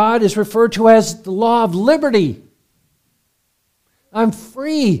law of God is referred to as the law of liberty. I'm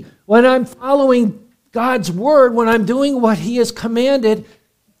free. When I'm following God's word, when I'm doing what He has commanded,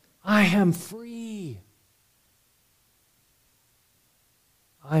 I am free.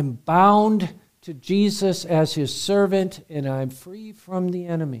 I'm bound to Jesus as His servant, and I'm free from the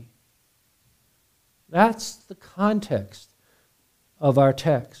enemy. That's the context of our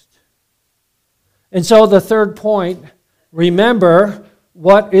text. And so the third point, remember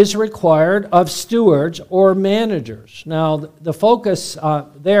what is required of stewards or managers. Now, the focus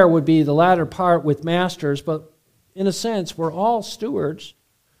there would be the latter part with masters, but in a sense, we're all stewards.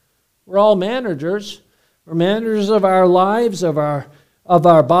 We're all managers. We're managers of our lives, of our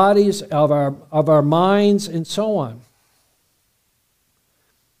bodies, of our minds, and so on.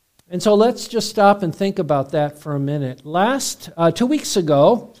 And so let's just stop and think about that for a minute. 2 weeks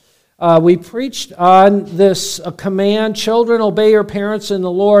ago, we preached on this command, children, obey your parents in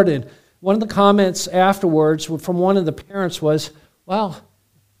the Lord. And one of the comments afterwards from one of the parents was, well,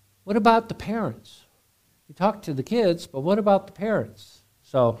 what about the parents? We talked to the kids, but what about the parents?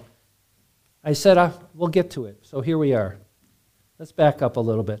 So I said, we'll get to it. So here we are. Let's back up a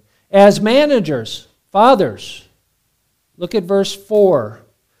little bit. As managers, fathers. Look at verse 4.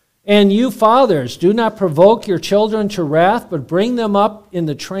 And you fathers, do not provoke your children to wrath, but bring them up in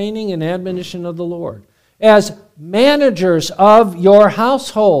the training and admonition of the Lord. As managers of your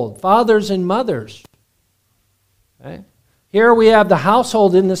household, fathers and mothers. Okay? Here we have the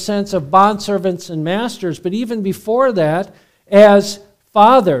household in the sense of bondservants and masters, but even before that, as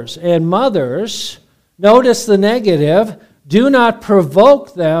fathers and mothers, notice the negative, do not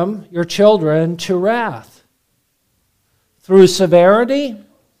provoke them, your children, to wrath. Through severity,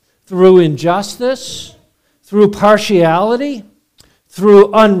 through injustice, through partiality,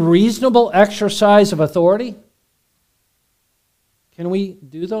 through unreasonable exercise of authority. Can we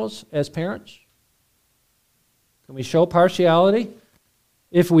do those as parents? Can we show partiality?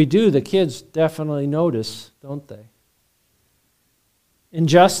 If we do, the kids definitely notice, don't they?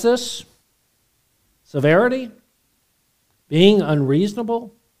 Injustice, severity, being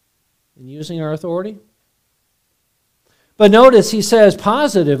unreasonable in using our authority. But notice he says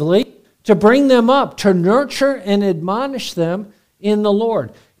positively, to bring them up, to nurture and admonish them in the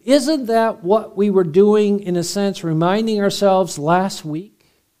Lord. Isn't that what we were doing, in a sense, reminding ourselves last week,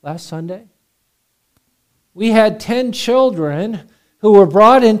 last Sunday? We had 10 children who were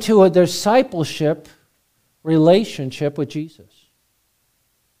brought into a discipleship relationship with Jesus.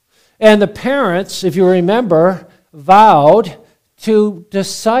 And the parents, if you remember, vowed to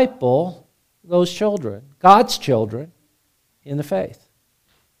disciple those children, God's children, in the faith.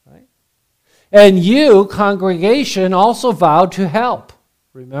 Right? And you, congregation, also vowed to help.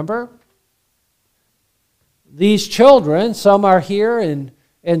 Remember? These children, some are here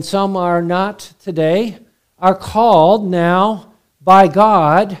and some are not today, are called now by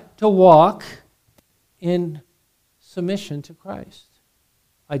God to walk in submission to Christ,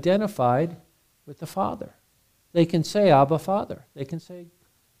 identified with the Father. They can say, Abba, Father. They can say,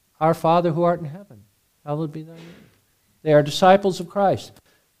 Our Father who art in heaven, hallowed be thy name. They are disciples of Christ.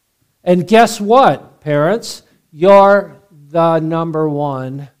 And guess what, parents? You're the number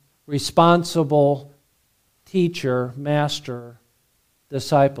one responsible teacher, master,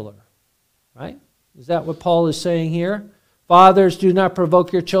 discipler. Right? Is that what Paul is saying here? Fathers, do not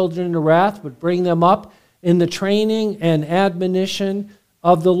provoke your children to wrath, but bring them up in the training and admonition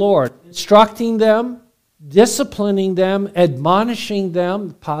of the Lord. Instructing them, disciplining them, admonishing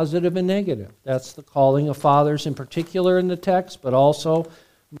them, positive and negative. That's the calling of fathers in particular in the text, but also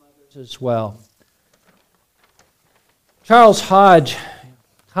mothers as well. Charles Hodge,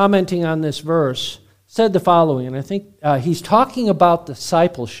 commenting on this verse, said the following, and I think he's talking about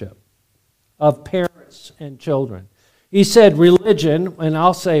discipleship of parents and children. He said, religion, and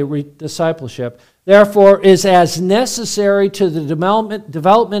I'll say discipleship, therefore is as necessary to the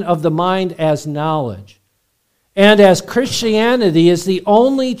development of the mind as knowledge. And as Christianity is the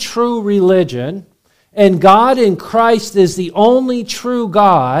only true religion, and God in Christ is the only true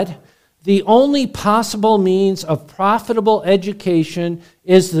God, the only possible means of profitable education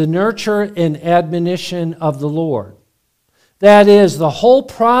is the nurture and admonition of the Lord. That is, the whole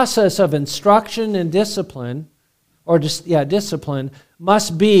process of instruction and discipline, discipline,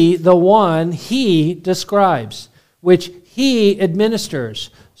 must be the one He describes, which He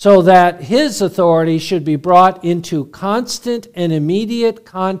administers, so that His authority should be brought into constant and immediate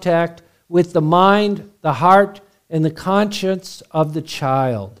contact with the mind, the heart, and the conscience of the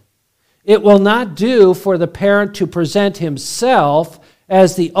child. It will not do for the parent to present himself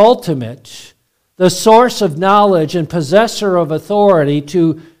as the ultimate, the source of knowledge and possessor of authority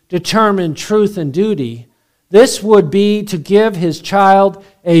to determine truth and duty. This would be to give his child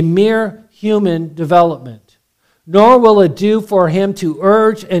a mere human development. Nor will it do for him to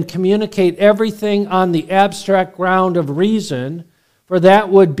urge and communicate everything on the abstract ground of reason, for that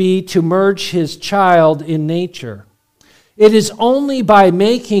would be to merge his child in nature. It is only by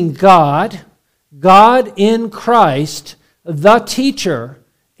making God in Christ, the teacher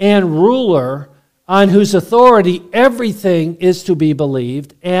and ruler, on whose authority everything is to be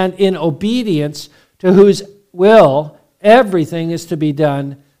believed, and in obedience to whose will everything is to be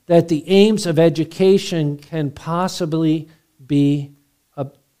done, that the aims of education can possibly be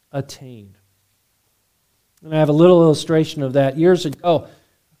attained. And I have a little illustration of that. Years ago,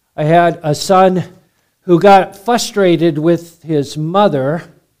 I had a son who got frustrated with his mother,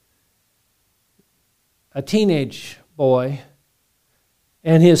 a teenage boy,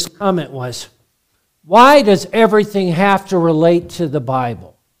 and his comment was, "Why does everything have to relate to the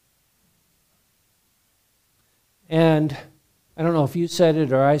Bible?" And I don't know if you said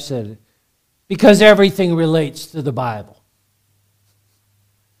it or I said it, because everything relates to the Bible.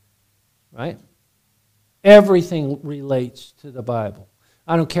 Right? Everything relates to the Bible.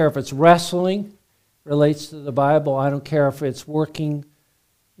 I don't care if it's wrestling, relates to the Bible. I don't care if it's working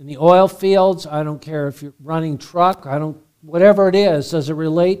in the oil fields. I don't care if you're running truck. Whatever it is, does it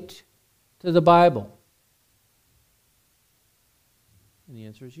relate to the Bible? And the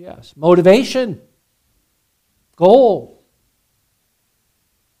answer is yes. Motivation, goal.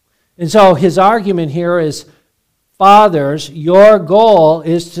 And so his argument here is, fathers, your goal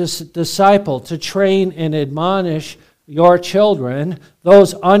is to disciple, to train and admonish your children,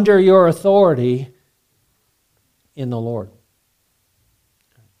 those under your authority, in the Lord.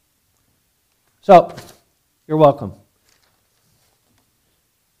 So, you're welcome.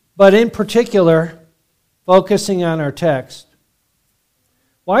 But in particular, focusing on our text,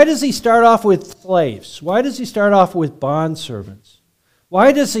 why does he start off with slaves? Why does he start off with bondservants?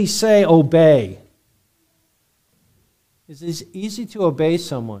 Why does he say obey? Is it easy to obey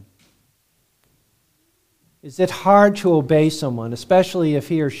someone? Is it hard to obey someone, especially if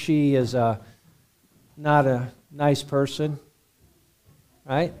he or she is not a nice person?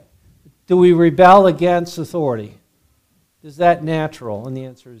 Right? Do we rebel against authority? Is that natural? And the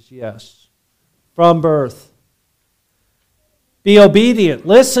answer is yes. From birth. Be obedient.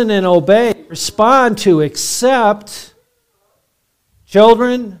 Listen and obey. Respond to, accept.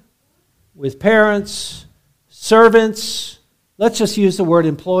 Children with parents, servants. Let's just use the word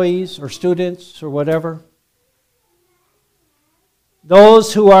employees or students or whatever.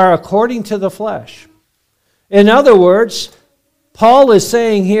 Those who are according to the flesh. In other words, Paul is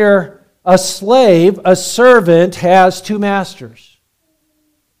saying here, a slave, a servant, has two masters.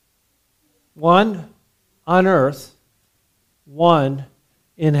 One on earth, one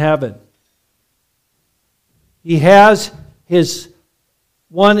in heaven. He has his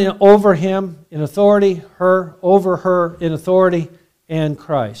one over him in authority, her over her in authority, and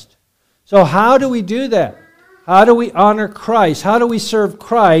Christ. So how do we do that? How do we honor Christ? How do we serve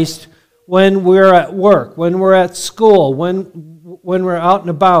Christ when we're at work, when we're at school, when we're out and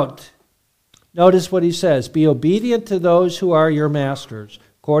about? Notice what he says. Be obedient to those who are your masters,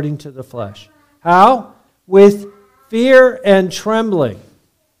 according to the flesh. How? With fear and trembling.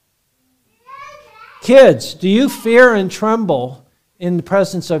 Kids, do you fear and tremble in the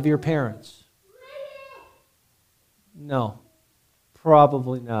presence of your parents? No,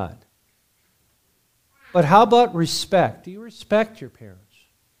 probably not. But how about respect? Do you respect your parents?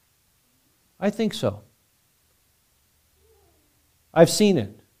 I think so. I've seen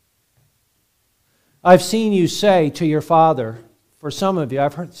it. I've seen you say to your father, for some of you,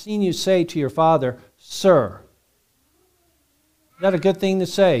 seen you say to your father, sir. Is that a good thing to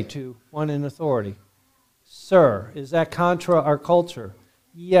say to one in authority? Sir. Is that contra our culture?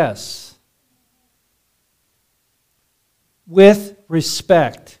 Yes. With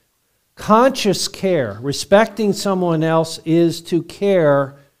respect. Conscious care. Respecting someone else is to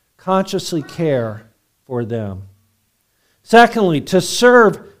care, consciously care for them. Secondly, to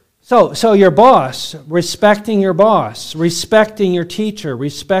serve. So your boss, respecting your boss, respecting your teacher,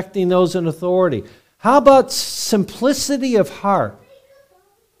 respecting those in authority. How about simplicity of heart?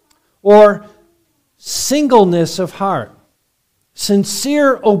 Or singleness of heart?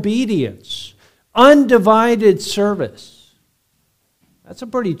 Sincere obedience, undivided service. That's a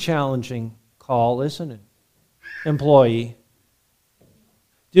pretty challenging call, isn't it? Employee.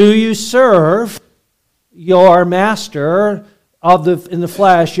 Do you serve your master in the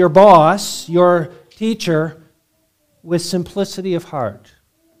flesh, your boss, your teacher, with simplicity of heart?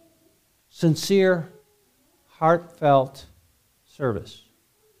 Sincere, heartfelt service.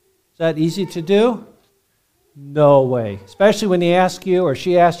 Is that easy to do? No way. Especially when they ask you or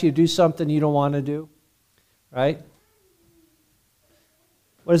she asks you to do something you don't want to do. Right?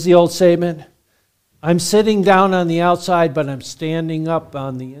 What is the old statement? I'm sitting down on the outside, but I'm standing up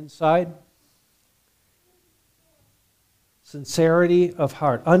on the inside. Sincerity of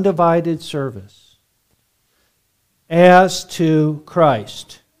heart, undivided service. As to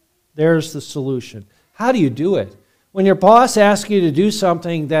Christ, there's the solution. How do you do it? When your boss asks you to do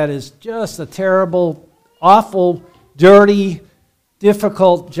something that is just a terrible, awful, dirty,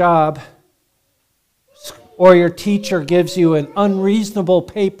 difficult job, or your teacher gives you an unreasonable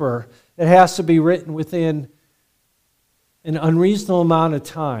paper that has to be written within an unreasonable amount of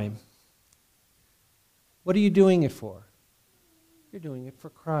time, what are you doing it for? You're doing it for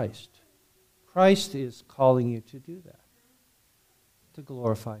Christ. Christ is calling you to do that, to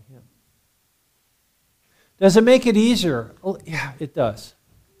glorify Him. Does it make it easier? Oh, yeah, it does.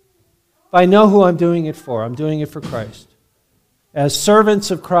 If I know who I'm doing it for, I'm doing it for Christ. As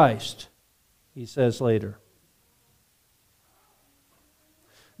servants of Christ, he says later.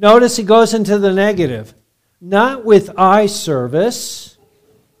 Notice he goes into the negative. Not with eye service.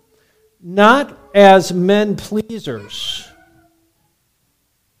 not as men pleasers.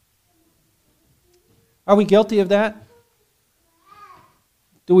 Are we guilty of that?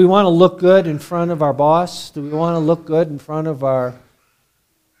 Do we want to look good in front of our boss? Do we want to look good in front of our...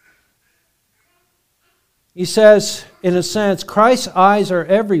 He says, in a sense, Christ's eyes are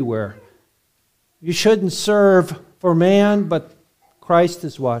everywhere. You shouldn't serve for man, but Christ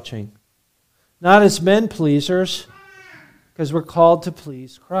is watching. Not as men pleasers, because we're called to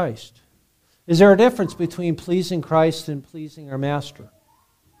please Christ. Is there a difference between pleasing Christ and pleasing our master?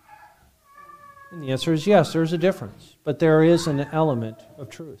 And the answer is yes, there's a difference. But there is an element of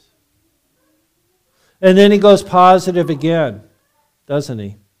truth. And then he goes positive again, doesn't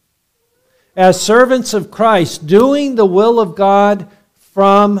he? As servants of Christ, doing the will of God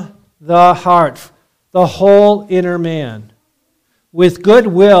from the heart, the whole inner man, with good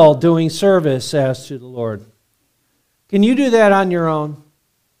will doing service as to the Lord. Can you do that on your own?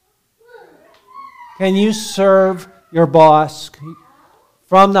 Can you serve your boss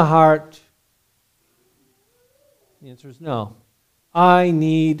from the heart? The answer is no. I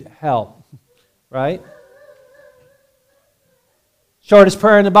need help, right? Shortest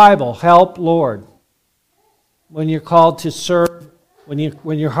prayer in the Bible, help, Lord. When you're called to serve, when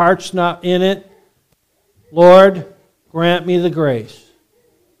your heart's not in it, Lord, grant me the grace.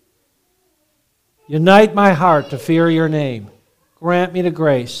 Unite my heart to fear your name. Grant me the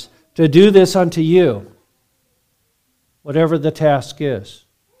grace to do this unto you, whatever the task is,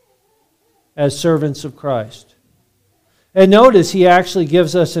 as servants of Christ. And notice he actually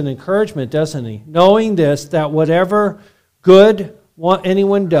gives us an encouragement, doesn't he? Knowing this, that whatever good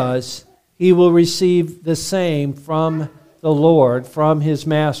anyone does, he will receive the same from the Lord, from his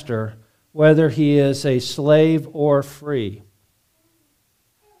master, whether he is a slave or free.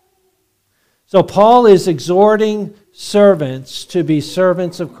 So Paul is exhorting servants to be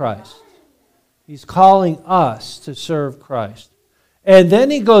servants of Christ. He's calling us to serve Christ. And then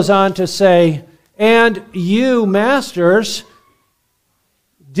he goes on to say, and you, masters,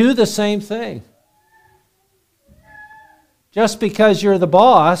 do the same thing. Just because you're the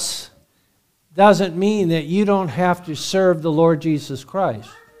boss doesn't mean that you don't have to serve the Lord Jesus Christ.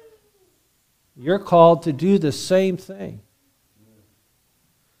 You're called to do the same thing.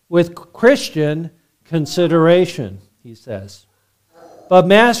 With Christian consideration, he says. But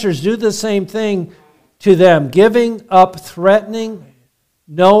masters, do the same thing to them, giving up threatening,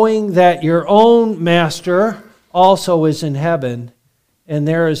 knowing that your own master also is in heaven, and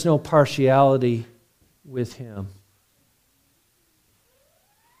there is no partiality with him.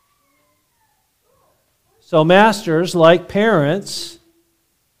 So masters, like parents,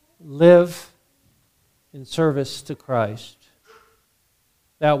 live in service to Christ.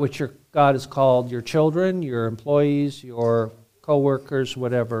 That which God has called your children, your employees, your co-workers,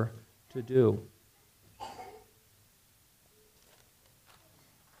 whatever, to do.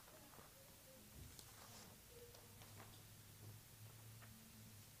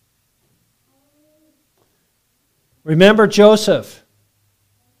 Remember Joseph.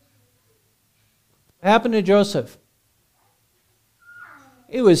 What happened to Joseph?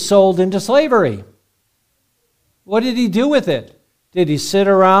 He was sold into slavery. What did he do with it? Did he sit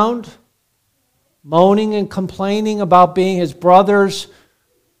around moaning and complaining about being his brothers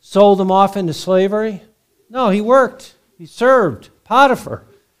sold him off into slavery? No, he worked. He served Potiphar.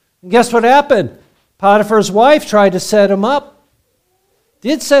 And guess what happened? Potiphar's wife tried to set him up.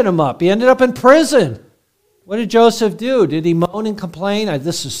 Did set him up. He ended up in prison. What did Joseph do? Did he moan and complain?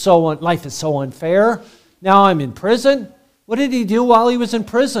 Life is so unfair. Now I'm in prison. What did he do while he was in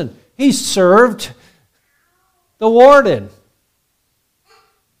prison? He served the warden.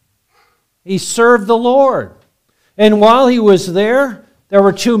 He served the Lord. And while he was there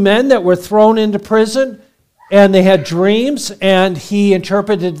were two men that were thrown into prison, and they had dreams, and he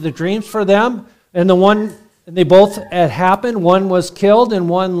interpreted the dreams for them. And they both had happened. One was killed and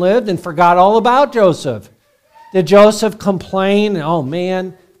one lived and forgot all about Joseph. Did Joseph complain? Oh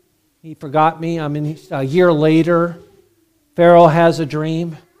man, he forgot me. A year later, Pharaoh has a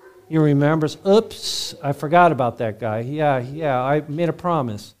dream. He remembers, oops, I forgot about that guy. Yeah, I made a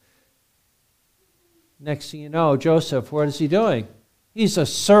promise. Next thing you know, Joseph, what is he doing? He's a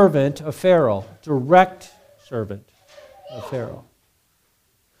servant of Pharaoh, direct servant of Pharaoh.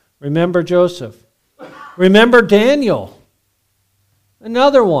 Remember Joseph. Remember Daniel,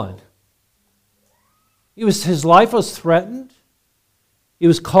 another one. His life was threatened. He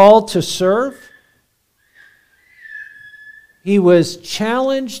was called to serve. He was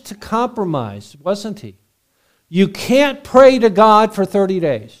challenged to compromise, wasn't he? You can't pray to God for 30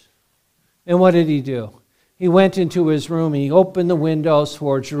 days. And what did he do? he went into his room, he opened the windows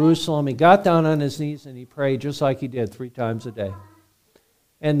towards Jerusalem, he got down on his knees and he prayed just like he did 3 times a day.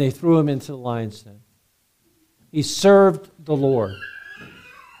 And they threw him into the lion's den. He served the Lord.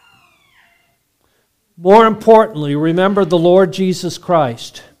 More importantly, remember the Lord Jesus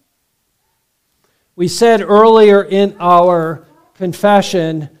Christ. We said earlier in our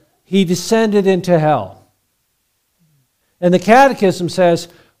confession, he descended into hell. And the Catechism says,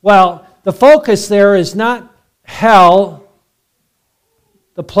 well, the focus there is not hell,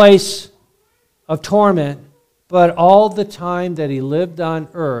 the place of torment, but all the time that he lived on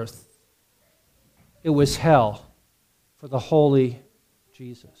earth, it was hell for the holy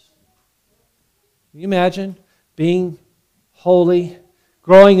Jesus. Can you imagine being holy,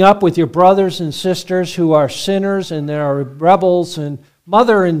 growing up with your brothers and sisters who are sinners and they are rebels, and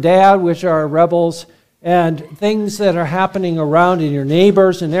mother and dad which are rebels, and things that are happening around in your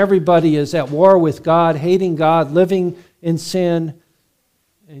neighbors, and everybody is at war with God, hating God, living in sin,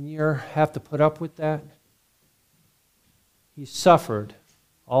 and you have to put up with that? He suffered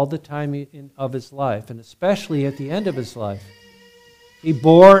all the time of his life, and especially at the end of his life. He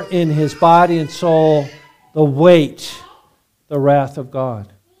bore in his body and soul the weight, the wrath of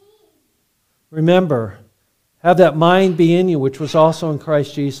God. Remember, have that mind be in you, which was also in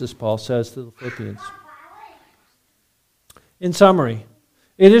Christ Jesus, Paul says to the Philippians. In summary,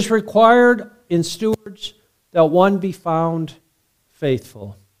 it is required in stewards that one be found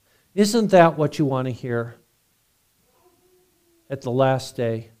faithful. Isn't that what you want to hear at the last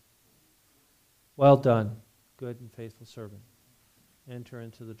day? Well done, good and faithful servant. Enter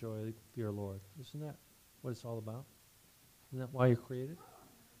into the joy of your Lord. Isn't that what it's all about? Isn't that why you're created?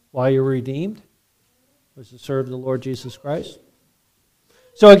 Why you're redeemed? Was to serve the Lord Jesus Christ?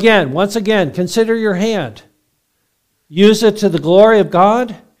 So again, once again, consider your hand. Use it to the glory of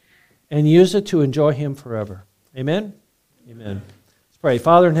God and use it to enjoy Him forever. Amen? Amen. Let's pray.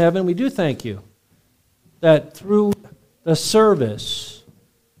 Father in heaven, we do thank you that through the service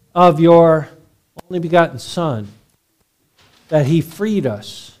of your only begotten Son, that He freed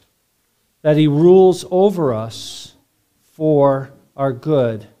us, that He rules over us for our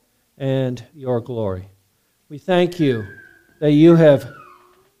good and your glory. We thank you that you have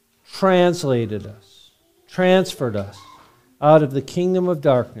translated us, transferred us out of the kingdom of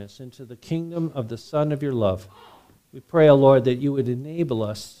darkness into the kingdom of the Son of your love. We pray, O Lord, that you would enable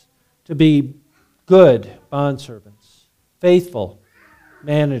us to be good bondservants, faithful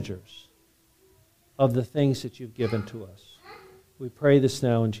managers of the things that you've given to us. We pray this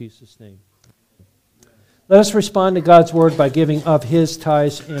now in Jesus' name. Let us respond to God's word by giving of His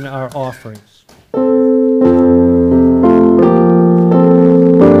tithes in our offerings.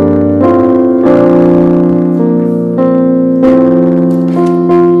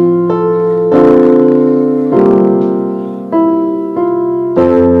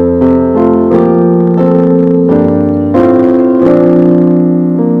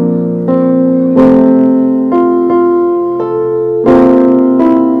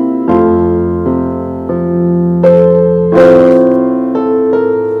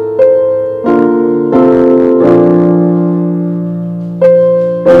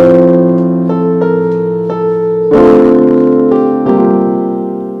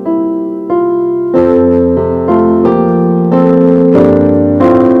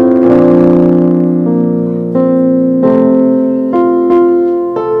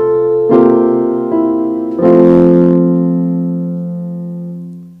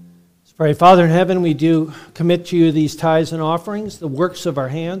 Father in heaven, we do commit to you these tithes and offerings, the works of our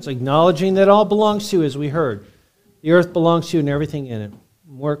hands, acknowledging that all belongs to you, as we heard. The earth belongs to you and everything in it.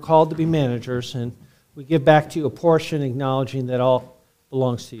 We're called to be managers, and we give back to you a portion, acknowledging that all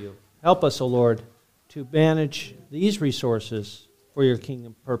belongs to you. Help us, O Lord, to manage these resources for your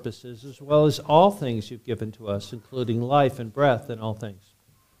kingdom purposes, as well as all things you've given to us, including life and breath and all things.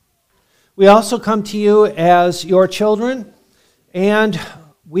 We also come to you as your children, and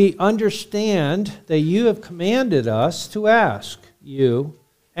we understand that you have commanded us to ask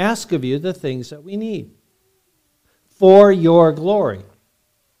of you the things that we need for your glory.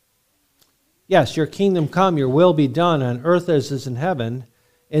 Yes, your kingdom come, your will be done on earth as is in heaven.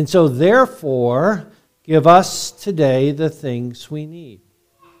 And so therefore, give us today the things we need.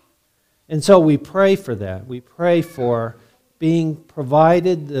 And so we pray for that. We pray for being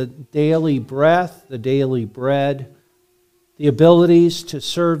provided the daily breath, the daily bread, the abilities to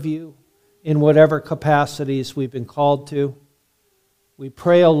serve you in whatever capacities we've been called to. We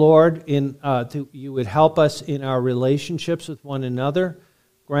pray, O Lord, you would help us in our relationships with one another.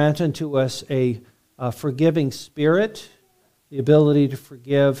 Grant unto us a forgiving spirit, the ability to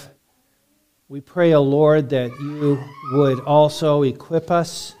forgive We pray, O Lord, that you would also equip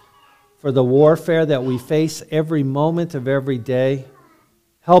us for the warfare that we face every moment of every day.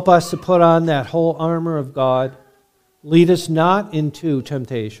 Help us to put on that whole armor of God. Lead us not into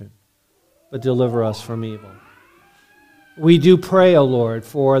temptation, but deliver us from evil. We do pray, O Lord,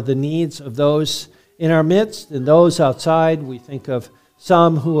 for the needs of those in our midst and those outside. We think of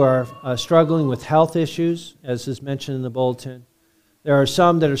some who are struggling with health issues, as is mentioned in the bulletin. There are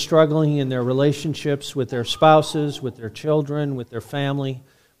some that are struggling in their relationships with their spouses, with their children, with their family,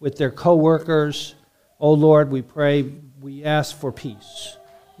 with their co-workers. Oh Lord, we pray, we ask for peace,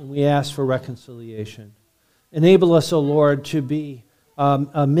 and we ask for reconciliation. Enable us, O Lord, to be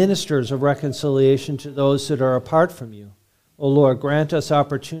ministers of reconciliation to those that are apart from you. O Lord, grant us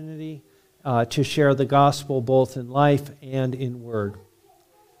opportunity to share the gospel both in life and in word.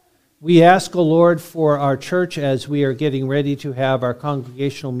 We ask, O Lord, for our church as we are getting ready to have our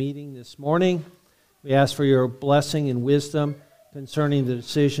congregational meeting this morning. We ask for your blessing and wisdom concerning the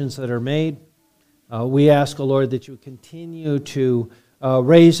decisions that are made. We ask, O Lord, that you continue to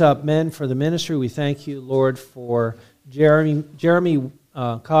raise up men for the ministry. We thank you, Lord, for Jeremy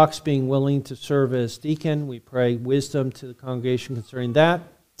Cox being willing to serve as deacon. We pray wisdom to the congregation concerning that.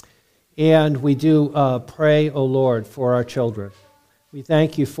 And we do pray, O Lord, for our children. We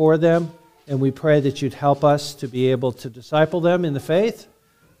thank you for them, and we pray that you'd help us to be able to disciple them in the faith,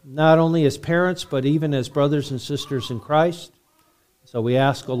 not only as parents, but even as brothers and sisters in Christ. So we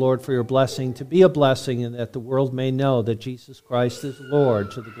ask, O Lord, for your blessing to be a blessing, and that the world may know that Jesus Christ is Lord,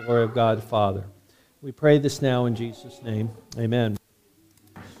 to the glory of God the Father. We pray this now in Jesus' name. Amen.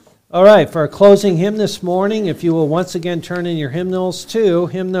 All right, for our closing hymn this morning, if you will once again turn in your hymnals to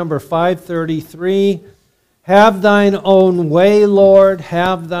hymn number 533, Have thine own way, Lord,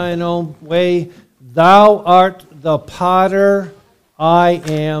 have thine own way. Thou art the potter, I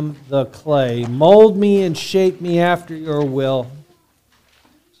am the clay. Mold me and shape me after your will.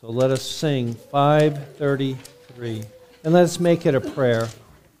 So let us sing 533, and let's make it a prayer.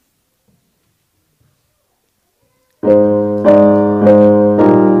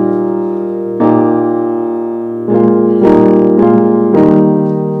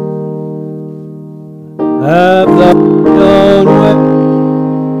 Have thine own way.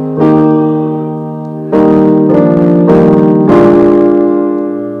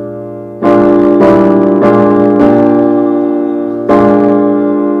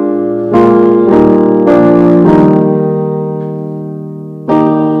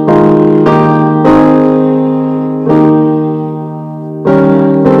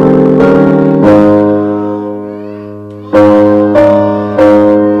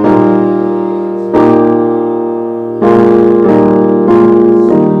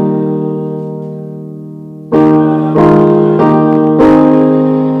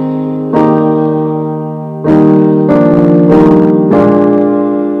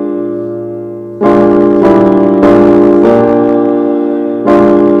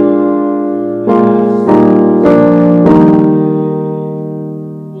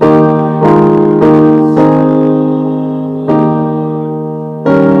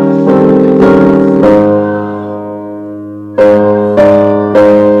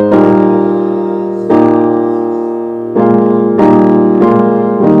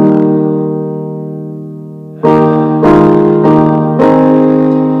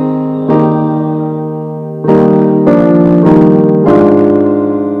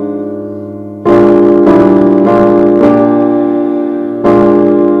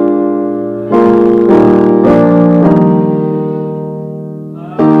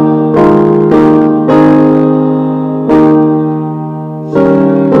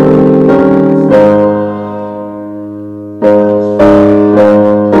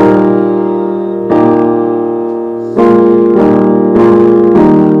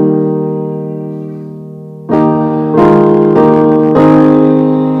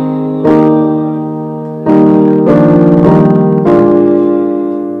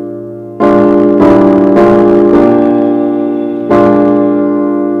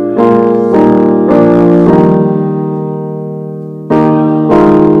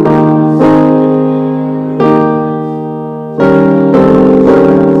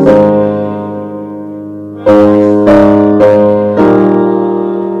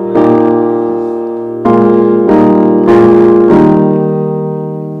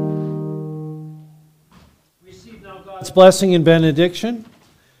 Blessing and benediction.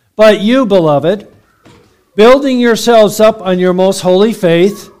 But you, beloved, building yourselves up on your most holy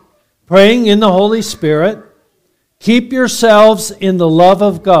faith, praying in the Holy Spirit, keep yourselves in the love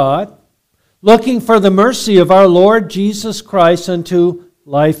of God, looking for the mercy of our Lord Jesus Christ unto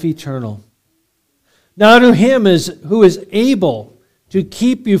life eternal. Now to him who is able to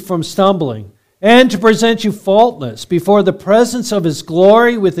keep you from stumbling and to present you faultless before the presence of his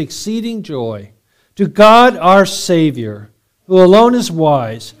glory with exceeding joy. To God our Savior, who alone is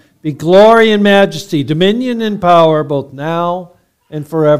wise, be glory and majesty, dominion and power, both now and forever.